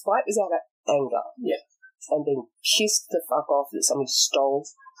so the spite was out of anger and being pissed the fuck off that somebody stole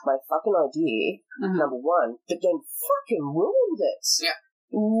my fucking idea, number one, but then fucking ruined it.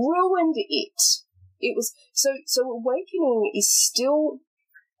 Ruined it. It was so Awakening is still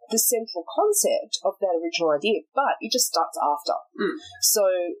the central concept of that original idea, but it just starts after. So,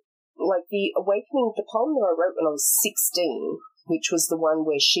 the Awakening, the poem that I wrote when I was 16, which was the one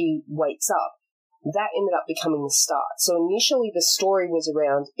where she wakes up, that ended up becoming the start. So initially the story was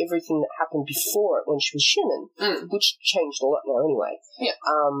around everything that happened before it when she was human, which changed a lot now anyway.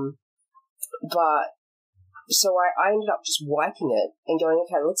 But so I ended up just wiping it and going,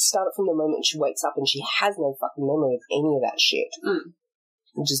 okay, let's start it from the moment she wakes up and she has no fucking memory of any of that shit.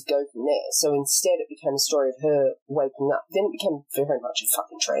 And just go from there. So instead it became a story of her waking up. Then it became very much a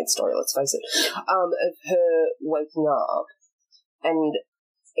fucking trans story, let's face it, of her waking up and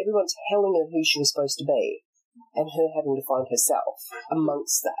everyone telling her who she was supposed to be and her having to find herself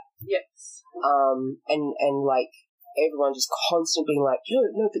amongst that. And everyone just constantly being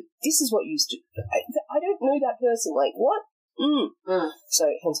no, but this is what you used to do. I don't know that person. What? So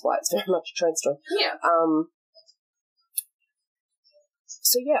hence why it's very much a trans story.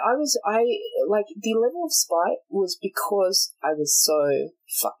 So the level of spite was because I was so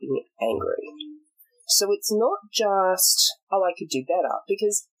fucking angry. So it's not just, I could do better,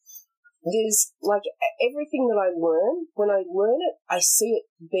 because there's, everything that I learn, when I learn it, I see it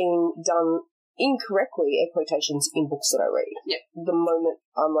being done incorrectly, air quotations, in books that I read. The moment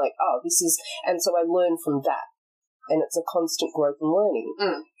I'm this is, and so I learn from that, and it's a constant growth and learning.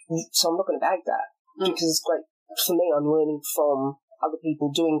 So I'm not going to bag that, because it's great for me. I'm learning from other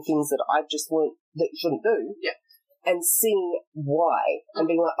people doing things that I've just learned that you shouldn't do. And seeing why, and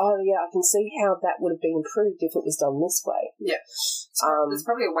being I can see how that would have been improved if it was done this way. There's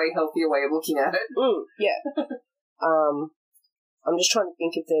probably a way healthier way of looking at it. I'm just trying to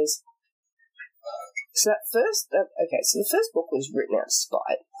think if there's... So the first book was written out of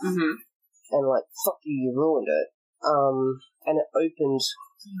spite. And fuck you ruined it. And it opened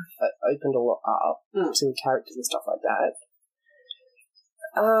a lot up to the characters and stuff like that.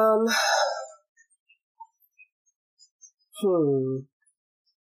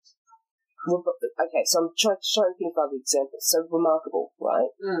 Okay, so I'm trying to think of other examples. So Remarkable,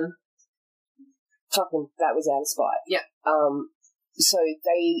 right? Fucking, that was out of spite. So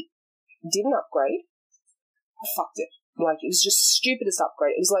they did an upgrade. Fucked it. It was just stupidest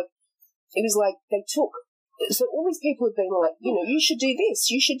upgrade. It was like they took... So all these people have been you should do this,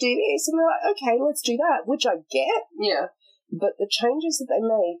 you should do this. And they're okay, let's do that, which I get. But the changes that they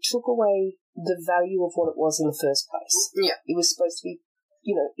made took away the value of what it was in the first place. It was supposed to be,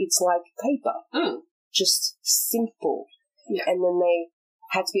 it's like paper. Just simple. And then they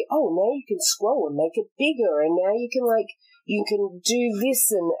had to be, now you can scroll and make it bigger, and now you can do this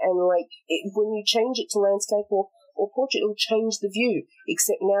and when you change it to landscape or portrait, it'll change the view.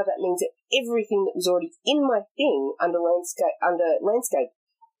 Except now that means that everything that was already in my thing under landscape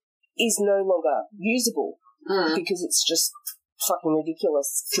is no longer usable because it's just fucking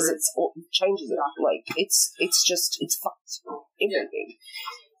ridiculous because it changes it up. Like, it's fucked everything.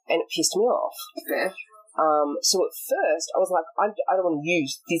 And it pissed me off. Fair. So at first, I was like, I don't want to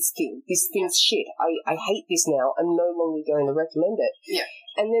use this thing. This thing's shit. I hate this now. I'm no longer going to recommend it. Yeah.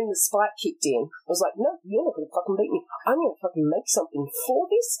 And then the spite kicked in. I was like, no, you're not going to fucking beat me. I'm going to fucking make something for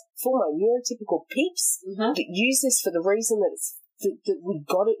this, for my neurotypical peeps that use this for the reason that we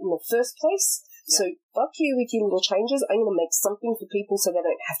got it in the first place. Yeah. So fuck you with your little changes. I'm going to make something for people so they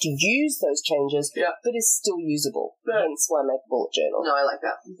don't have to use those changes, but it's still usable. Yeah. Hence why I make a bullet journal. No, I like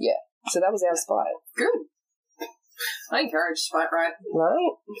that. Yeah. So that was our spite. Good. I encourage spite, right?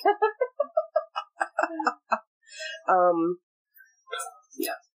 Right?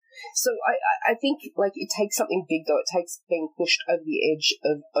 Yeah. So I think, like, it takes something big, though. It takes being pushed over the edge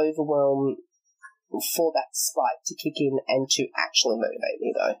of overwhelm for that spite to kick in and to actually motivate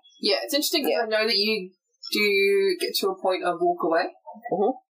me, though. Yeah, it's interesting because I know that you do get to a point of walk away.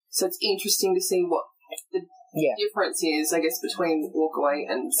 Mm-hmm. So it's interesting to see what the difference is, I guess, between walk away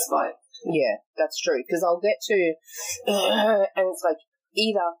and spite. Yeah, that's true. Because I'll get to, and it's like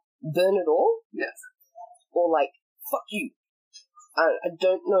either burn it all, or like fuck you. I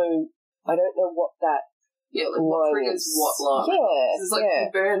don't know what that. Yeah, like what triggers what line. Yeah, it's like you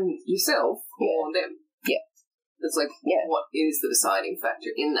burn yourself or them. Yeah. It's like what is the deciding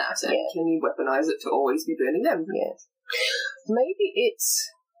factor in that, and can you weaponize it to always be burning them? Yeah. Maybe it's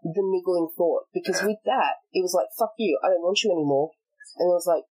the niggling thought, because with that it was like fuck you, I don't want you anymore, and I was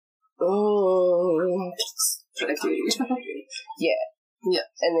like. Yeah.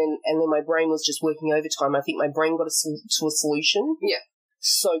 And then my brain was just working overtime. I think my brain got to a solution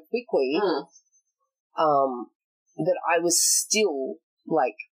so quickly that I was still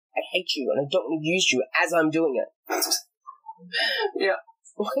like, I hate you and I don't want to use you as I'm doing it. Yeah.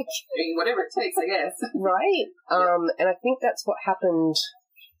 Like, whatever it takes, I guess. Right? And I think that's what happened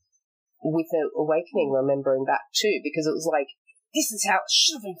with the awakening, remembering that too, because it was like, this is how it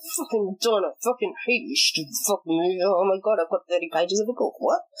should have been fucking done. I fucking hate you. Should fucking move. Oh my god, I've got 30 pages of a book.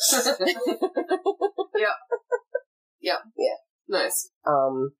 What? Yeah. Nice.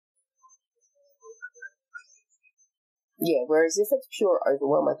 Yeah, whereas if it's pure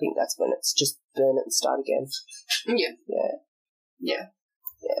overwhelm, I think that's when it's just burn it and start again. Yeah.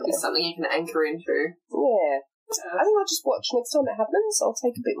 It's something you can anchor into. Yeah. I think I'll just watch next time it happens. I'll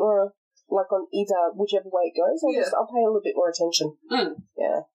take a bit more, like, on either, whichever way it goes. I'll pay a little bit more attention.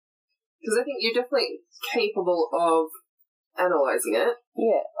 Yeah. Because I think you're definitely capable of analysing it.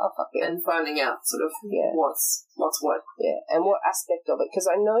 Yeah. Oh, fuck yeah. And finding out sort of what's what. Yeah. And what aspect of it. Because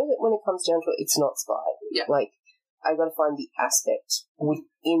I know that when it comes down to it, it's not spite. Yeah. Like, I got to find the aspect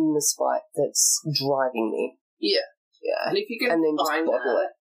within the spite that's driving me. Yeah. Yeah. And if you can and then find just bottle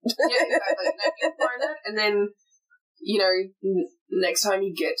it. Yeah, exactly. No, you can find that, and then, you know, next time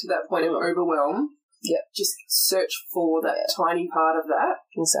you get to that point of overwhelm, just search for that tiny part of that.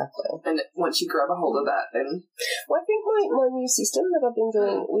 Exactly. And once you grab a hold of that, then... Well, I think my new system that I've been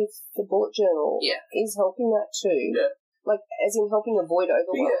doing with the bullet journal is helping that too. Yeah. Like, as in helping avoid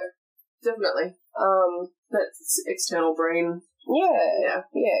overwhelm. Yeah, definitely. That's external brain. Yeah,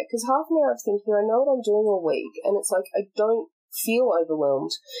 because half an hour of thinking, I know what I'm doing all week, and it's like, I don't feel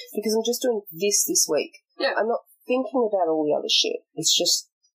overwhelmed because I'm just doing this week. Yeah. I'm not thinking about all the other shit. It's just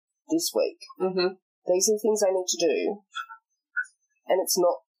this week. Mm-hmm. These are the things I need to do, and it's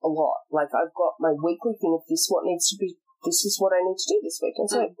not a lot. Like, I've got my weekly thing of this is what I need to do this week. And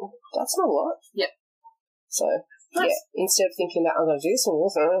so, that's not a lot. Yeah. So, instead of thinking about, I'm going to do this and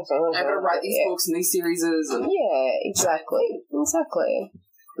this, I'm going to write these books and these series. And... Yeah, exactly. Okay.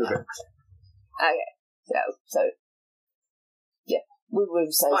 So, yeah, we were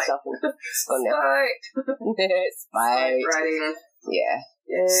saying stuff and it's gone now. Spite. Writing. Yeah.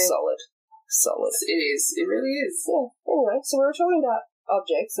 Solid. It is. It really is. Yeah. Anyway, so we were talking about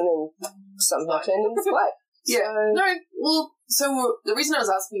objects and then somehow turned into spite. So the reason I was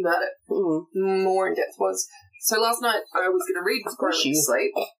asking about it more in depth was, so last night I was going to read before I went to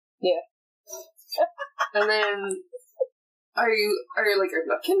sleep. Yeah. And then I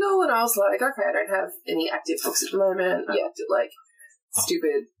opened up Kindle and I was like, okay, I don't have any active books at the moment. I looked at like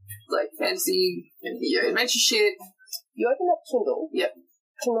stupid like fantasy and adventure shit. You opened up Kindle? Yep.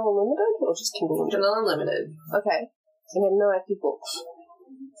 Kindle Unlimited or just Kindle Unlimited? Kindle Unlimited. Okay. And you have no active books.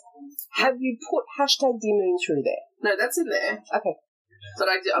 Have you put #Dear Moon through there? No, that's in there. Okay. But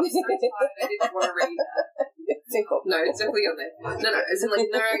I was so tired, I didn't want to read that. No, it's definitely on there. No, as in like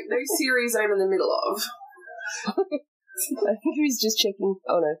no series I'm in the middle of. I think he was just checking.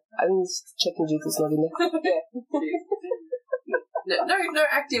 Oh no, I was checking Judith's not in there. Yeah. No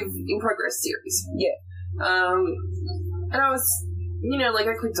active in progress series. Yeah. And I was,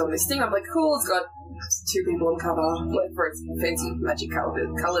 I clicked on this thing. I'm like, cool, it's got 2 people on cover, for its fancy magic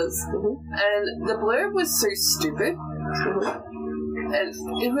colours. Mm-hmm. And the blurb was so stupid. Mm-hmm. And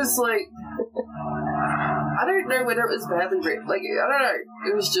it was like, I don't know whether it was badly written. Like, I don't know.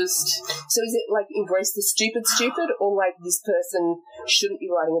 It was just... So is it like embrace the stupid, or like this person shouldn't be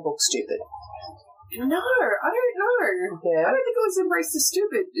writing a book stupid? No, I don't know. Yeah. I don't think it was embrace the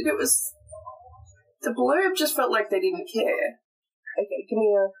stupid. It was... The blurb just felt like they didn't care. Okay, give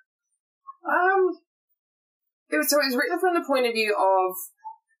me a... It was written from the point of view of,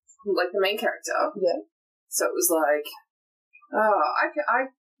 like, the main character. Yeah. So it was like, I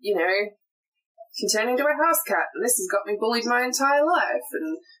can turn into a house cat, and this has got me bullied my entire life,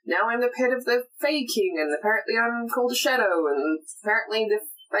 and now I'm the pet of the Fae King, and apparently I'm called a shadow, and apparently the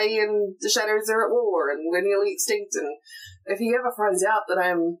Fae and the shadows are at war, and we're nearly extinct, and if he ever finds out that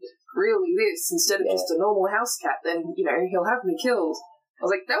I'm really this instead of just a normal house cat, then, he'll have me killed. I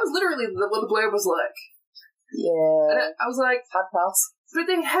was like, that was literally what the blurb was like. Yeah. And I was like, hard pass. But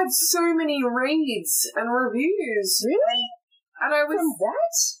they had so many reads and reviews. Really? And I was... From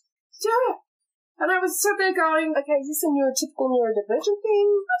that? Yeah. And I was sat there going... Okay, is this a neurotypical neurodivergent thing?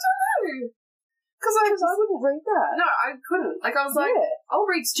 I don't know. Because I wouldn't read that. No, I couldn't. Like, I was like, I'll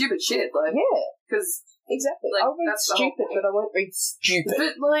read stupid shit. Like, yeah. Because... Exactly. Like, I'll read stupid, but I won't read stupid.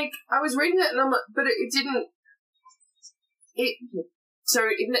 But, like, I was reading it and I'm like... But it didn't... So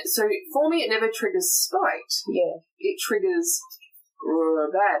for me, it never triggers spite. Yeah. It triggers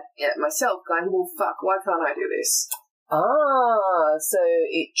bad at myself, going, well, fuck, why can't I do this? Ah, so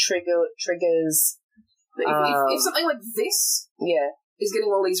it triggers... If something like this is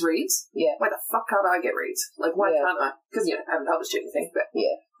getting all these reads, why the fuck can't I get reads? Like, why can't I? Because, I haven't published anything, but...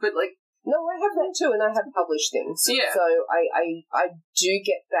 Yeah. But, like... No, I have that too, and I have published things. Yeah. So I do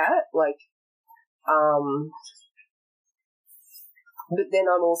get that, like... But then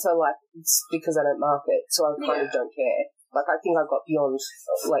I'm also like, it's because I don't market, so I kind of don't care. Like, I think I got beyond,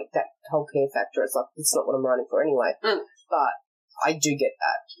 like, that whole care factor. It's like, it's not what I'm writing for anyway. Mm. But I do get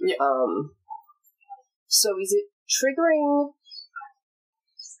that. Yeah. So is it triggering...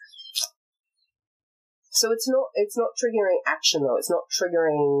 So it's not triggering action, though. It's not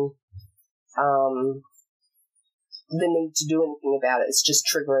triggering the need to do anything about it. It's just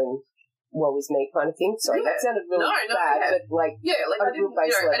triggering... woe is me kind of thing. Sorry, that sounded really bad, but like, I didn't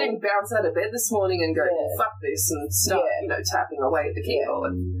bounce out of bed this morning and go, fuck this, and start, tapping away at the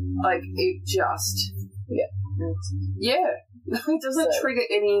keyboard. Like, it just, it doesn't trigger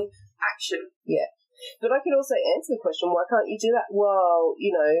any action. Yeah. But I could also answer the question, why can't you do that? Well,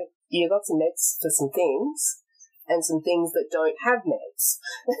 you got some meds for some things, and some things that don't have meds.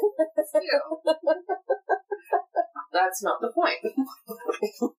 That's not the point.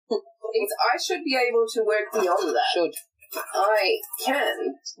 I should be able to work beyond that. Should. I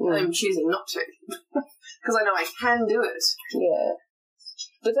can. I'm choosing not to. Because I know I can do it. Yeah.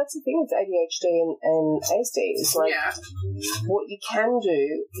 But that's the thing with ADHD and ASD. It's like, what you can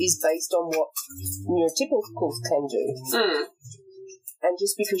do is based on what neurotypicals can do. Mm. And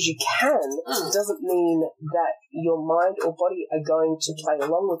just because you can doesn't mean that your mind or body are going to play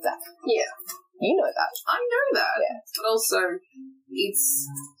along with that. Yeah. You know that. I know that. Yeah. But also, it's...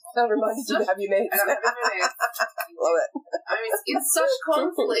 That reminded you to have your meds. Love it. I mean, it's such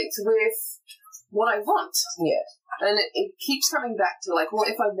conflict with what I want. Yeah. And it keeps coming back to, like, well,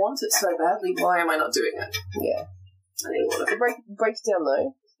 if I want it so badly, why am I not doing it? Yeah. So break it down,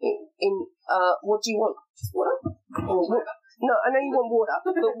 though. What do you want? Water? Or water? No, I know you want water,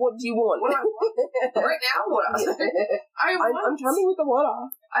 but what do you want? What do I want? Right now, water. I'm coming with the water.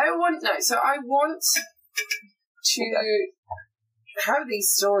 I want to have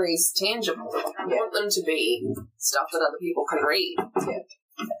these stories tangible. I want them to be stuff that other people can read. Yeah.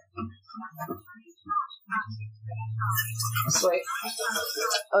 Sweet.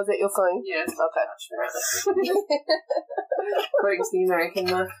 Oh, is that your phone? Yeah. Okay. Quoting the American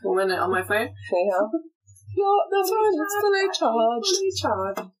woman on my phone. Yeah. The phone is fully charged.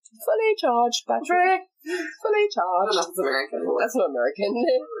 Fully charged battery. Fully charged. That's American. That's not American.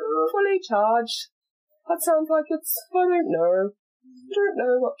 Fully charged. That sounds like it's... I don't know. I don't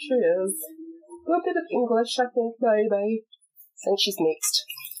know what she is. A bit of English, I think, maybe. I think she's mixed.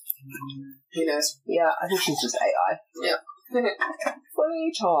 Who knows? Yeah, I think she's just AI. Yeah.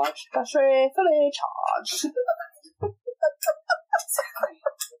 Fully charged. Battery, fully charged. Exactly.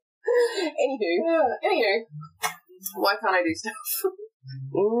 Anywho. Why can't I do stuff?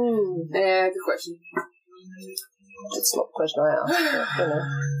 Yeah, good question. It's not the question I asked, but,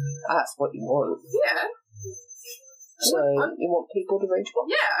 I asked what you want. Yeah. So, you want people to read your book?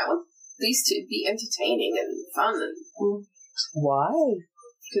 Yeah, I want these to be entertaining and fun. And why?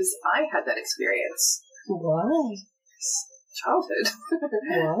 Because I had that experience. Why? Childhood.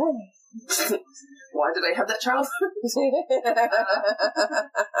 Why? Why did I have that childhood?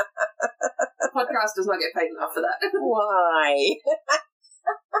 The podcast does not get paid enough for that. Why?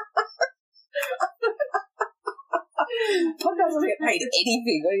 Podcast doesn't get paid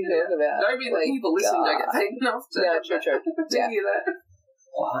anything. What are you talking about? Don't be like people listening don't get paid enough to true. Yeah. Hear that.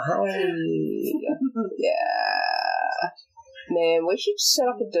 Why? Yeah. Man, we should set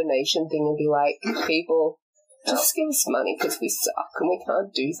up a donation thing and be like, people, just give us money because we suck and we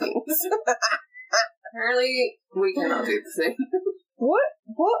can't do things. Apparently, we cannot do the thing. What,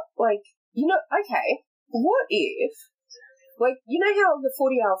 like, you know, okay, what if, like, you know how the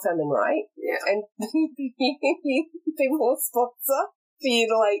 40-hour famine, right? Yeah. And people will sponsor for you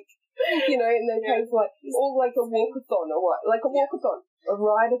to, like, you know, and they pay for, like, or like a walkathon or what? Like a walkathon, a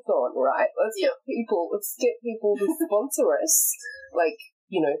ride-a-thon, right? Let's get people to sponsor us, like,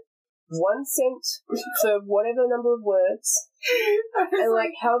 you know, 1 cent for whatever number of words, and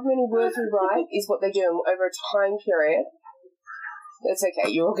like however many words we write is what they do over a time period. It's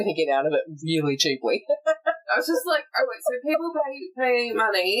okay, you're all going to get out of it really cheaply. I was just like, oh wait, so people pay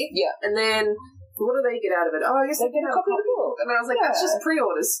money, yeah, and then what do they get out of it? Oh, I guess they get a copy of the book. And I was like, that's just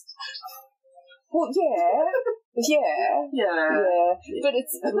pre-orders. Well, yeah, but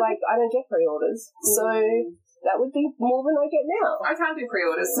it's like I don't get pre-orders, so that would be more than I get now. I can't do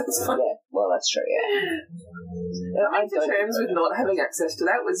pre-orders, that's fine. Yeah, well, that's true, yeah. I came to terms with not having access to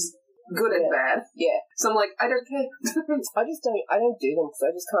that was good and bad. Yeah. So I'm like, I don't care. I don't do them because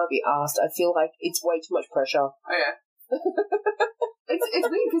I just can't be asked. I feel like it's way too much pressure. Oh, yeah. It's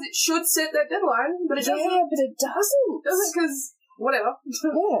weird because it should set that deadline, but it doesn't. Yeah, but it doesn't. It doesn't because... Whatever.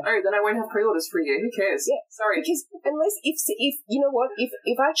 Yeah. Oh, then I won't have pre-orders for you. Who cares? Yeah. Sorry. Because unless if you know what,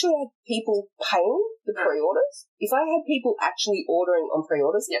 if I actually had people paying the pre-orders, if I had people actually ordering on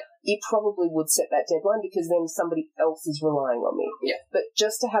pre-orders, it probably would set that deadline because then somebody else is relying on me. Yeah. But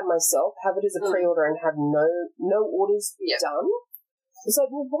just to have myself have it as a pre-order and have no orders done, it's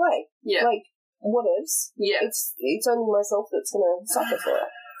like, well, why? Yeah. Like, what ifs? Yeah. It's only myself that's going to suffer for it.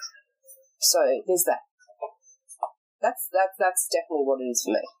 So there's that. That's definitely what it is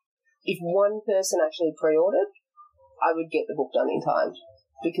for me. If one person actually pre-ordered, I would get the book done in time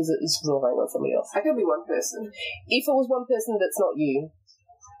because it is relying on somebody else. I could be one person. If it was one person that's not you,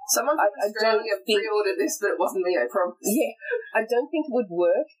 someone from Australia pre-ordered this, but it wasn't me, I promise. Yeah, I don't think it would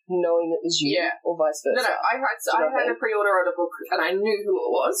work knowing it was you or vice versa. No, I had a pre-order on a book and I knew who it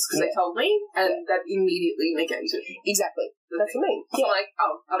was because they told me, and that immediately negated. Exactly. That's what I mean. So I'm like,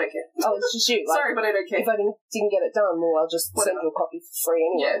 oh, I don't care. Oh, it's just you. Like, sorry, but I don't care. If I didn't get it done, well, I'll just send you a copy for free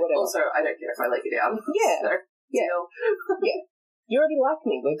anyway. Whatever. Also, I don't care if I let you down. Yeah. So, yeah. You already like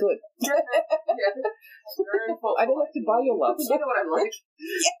me. We're good. I don't have to buy your love. You know what I'm like.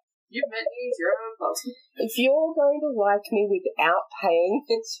 Yeah. You've met me, it's your own fault. If you're going to like me without paying,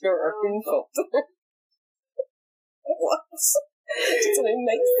 it's your own fault. What? It doesn't even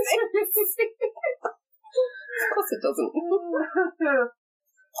make sense. Of course it doesn't.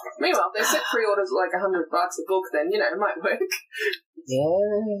 Meanwhile, they set pre-orders like $100 a book, then, you know, it might work. Yeah.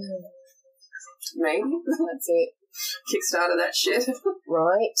 Maybe. That's it. Kickstarter that shit.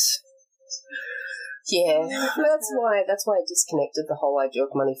 Right. Yeah. That's why I disconnected the whole idea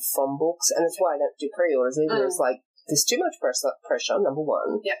of money from books, and that's why I don't do pre-orders either. It's like, there's too much pressure, number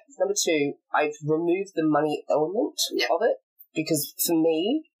one. Yeah. Number two, I've removed the money element of it, because for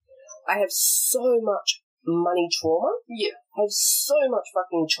me, I have so much money trauma. Yeah. I have so much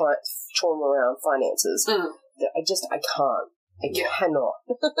fucking trauma around finances that I can't. I cannot.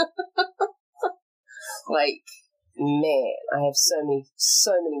 Like, man, I have so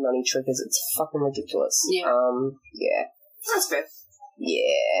many money triggers. It's fucking ridiculous. Yeah. Yeah. That's fair.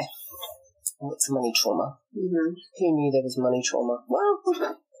 Yeah. What's money trauma? Mm-hmm. Who knew there was money trauma? Well,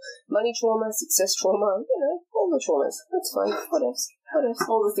 money trauma, success trauma, you know, all the traumas. That's fine. What else?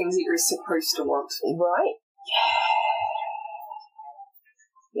 All the things that you're supposed to want. Right? Yeah.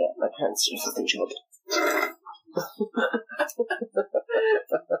 Yeah, my parents did a fucking job.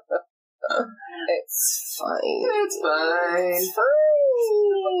 It's fine. It's fine. It's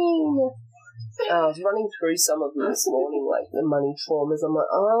fine. I was running through some of them this morning, like the money traumas. I'm like,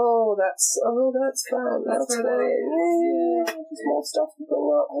 that's fine. That's fine. Yeah, there's more stuff to bring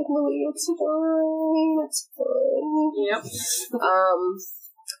up with Louis. It's fine. It's fine. Yep.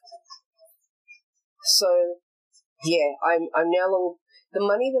 So, yeah, I'm now the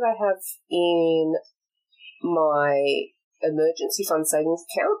money that I have in my emergency fund savings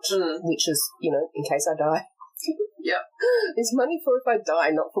account, which is, you know, in case I die, Yeah. It's money for if I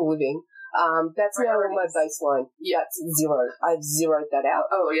die, not for living. That's now on my baseline. Yeah. That's zero. I've zeroed that out.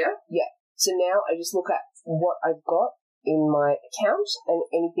 Oh, yeah? Yeah. So now I just look at what I've got in my account and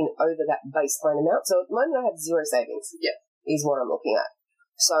anything over that baseline amount. So at the moment I have zero savings. Yeah. Is what I'm looking at.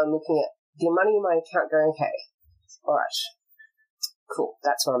 So I'm looking at the money in my account going, okay, all right, cool,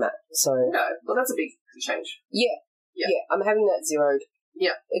 that's where I'm at. So no, well, that's a big change. Yeah. I'm having that zeroed.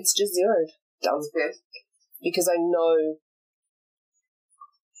 Yeah. It's just zeroed. Done. Yeah. Because I know.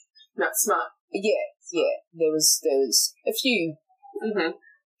 That's smart. Yeah. There was a few Mm-hmm.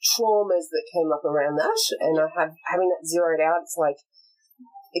 traumas that came up around that, and having that zeroed out. It's like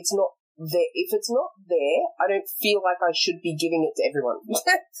it's not there. If it's not there, I don't feel like I should be giving it to everyone. Do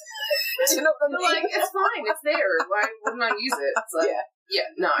you know what I mean? Like, it's fine. It's there. Why wouldn't I use it? So,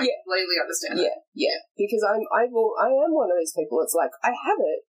 yeah. No, I completely understand that. Yeah. Because I am one of those people. It's like I have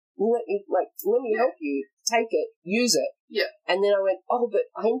it. Let me help you. Take it. Use it. Yeah. And then I went, oh, but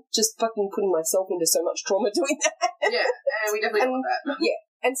I'm just fucking putting myself into so much trauma doing that. Yeah, and we definitely want that. Yeah.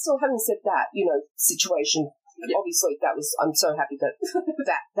 And still, having said that, situation. Yeah. Obviously, I'm so happy that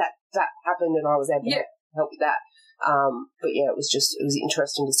that happened, and I was able to help with that. But yeah, it was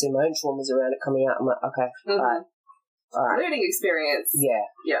interesting to see my own traumas around it coming out. I'm like, okay, all right. Learning experience. Yeah.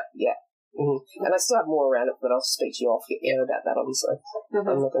 Mm-hmm. And I still have more around it, but I'll speak to you off air about that, obviously.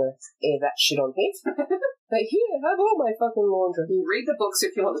 Mm-hmm. I'm not going to air that shit on here. But here, have all my fucking laundry. Read the books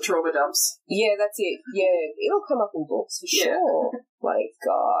if you want the trauma dumps. Yeah, that's it. Yeah, it'll come up in books for sure. My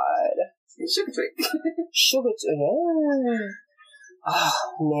God. Sugar Twink. Sugar Twink. Yeah. Oh,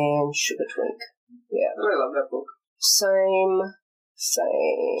 man, Sugar Twink. Yeah. I love that book. Same.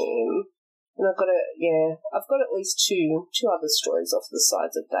 And I've got at least two other stories off the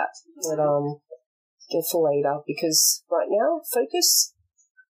sides of that they're for later, because right now, focus,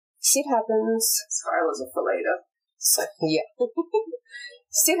 shit happens. Skylar's a for later. So, yeah.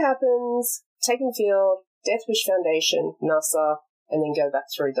 Shit happens, Taken Field, Death Wish Foundation, NASA, and then go back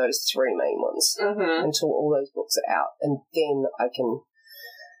through those three main ones until all those books are out, and then I can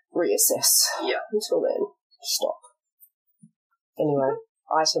reassess. Yeah. Until then, stop. Anyway,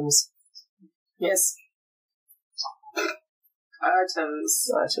 items. Yes. Items.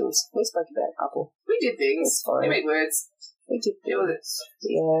 We spoke about a couple. We did things. We made words. We did deal with it.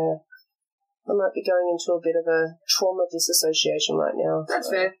 Yeah. I might be going into a bit of a trauma disassociation right now. That's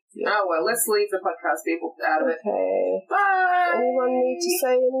fair. Yeah. Oh, well, let's leave the podcast people out of it. Okay. Bye! Anyone need to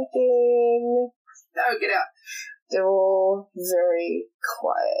say anything? No, get out. They're all very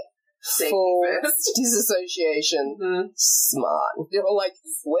quiet. Full disassociation. Mm-hmm. Smart. They were like,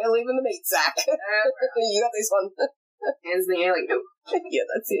 we're leaving the meat sack. You got this one. Hands in the air like, nope. Yeah,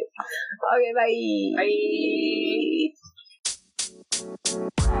 that's it. Okay, bye.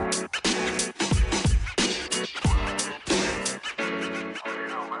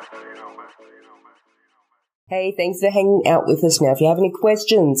 Hey, thanks for hanging out with us. Now, if you have any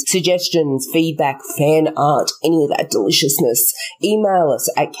questions, suggestions, feedback, fan art, any of that deliciousness, email us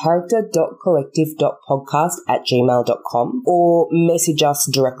at character.collective.podcast@gmail.com or message us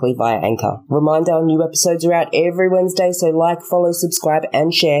directly via Anchor. Reminder, our new episodes are out every Wednesday, so like, follow, subscribe,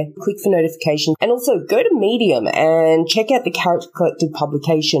 and share. Click for notifications. And also, go to Medium and check out the Character Collective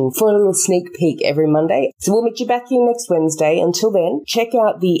publication for a little sneak peek every Monday. So we'll meet you back here next Wednesday. Until then, check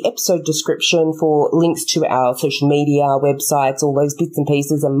out the episode description for links to our social media, our websites, all those bits and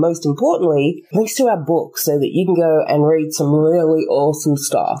pieces, and most importantly, links to our book so that you can go and read some really awesome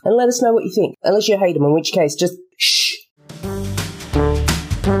stuff and let us know what you think. Unless you hate them, in which case just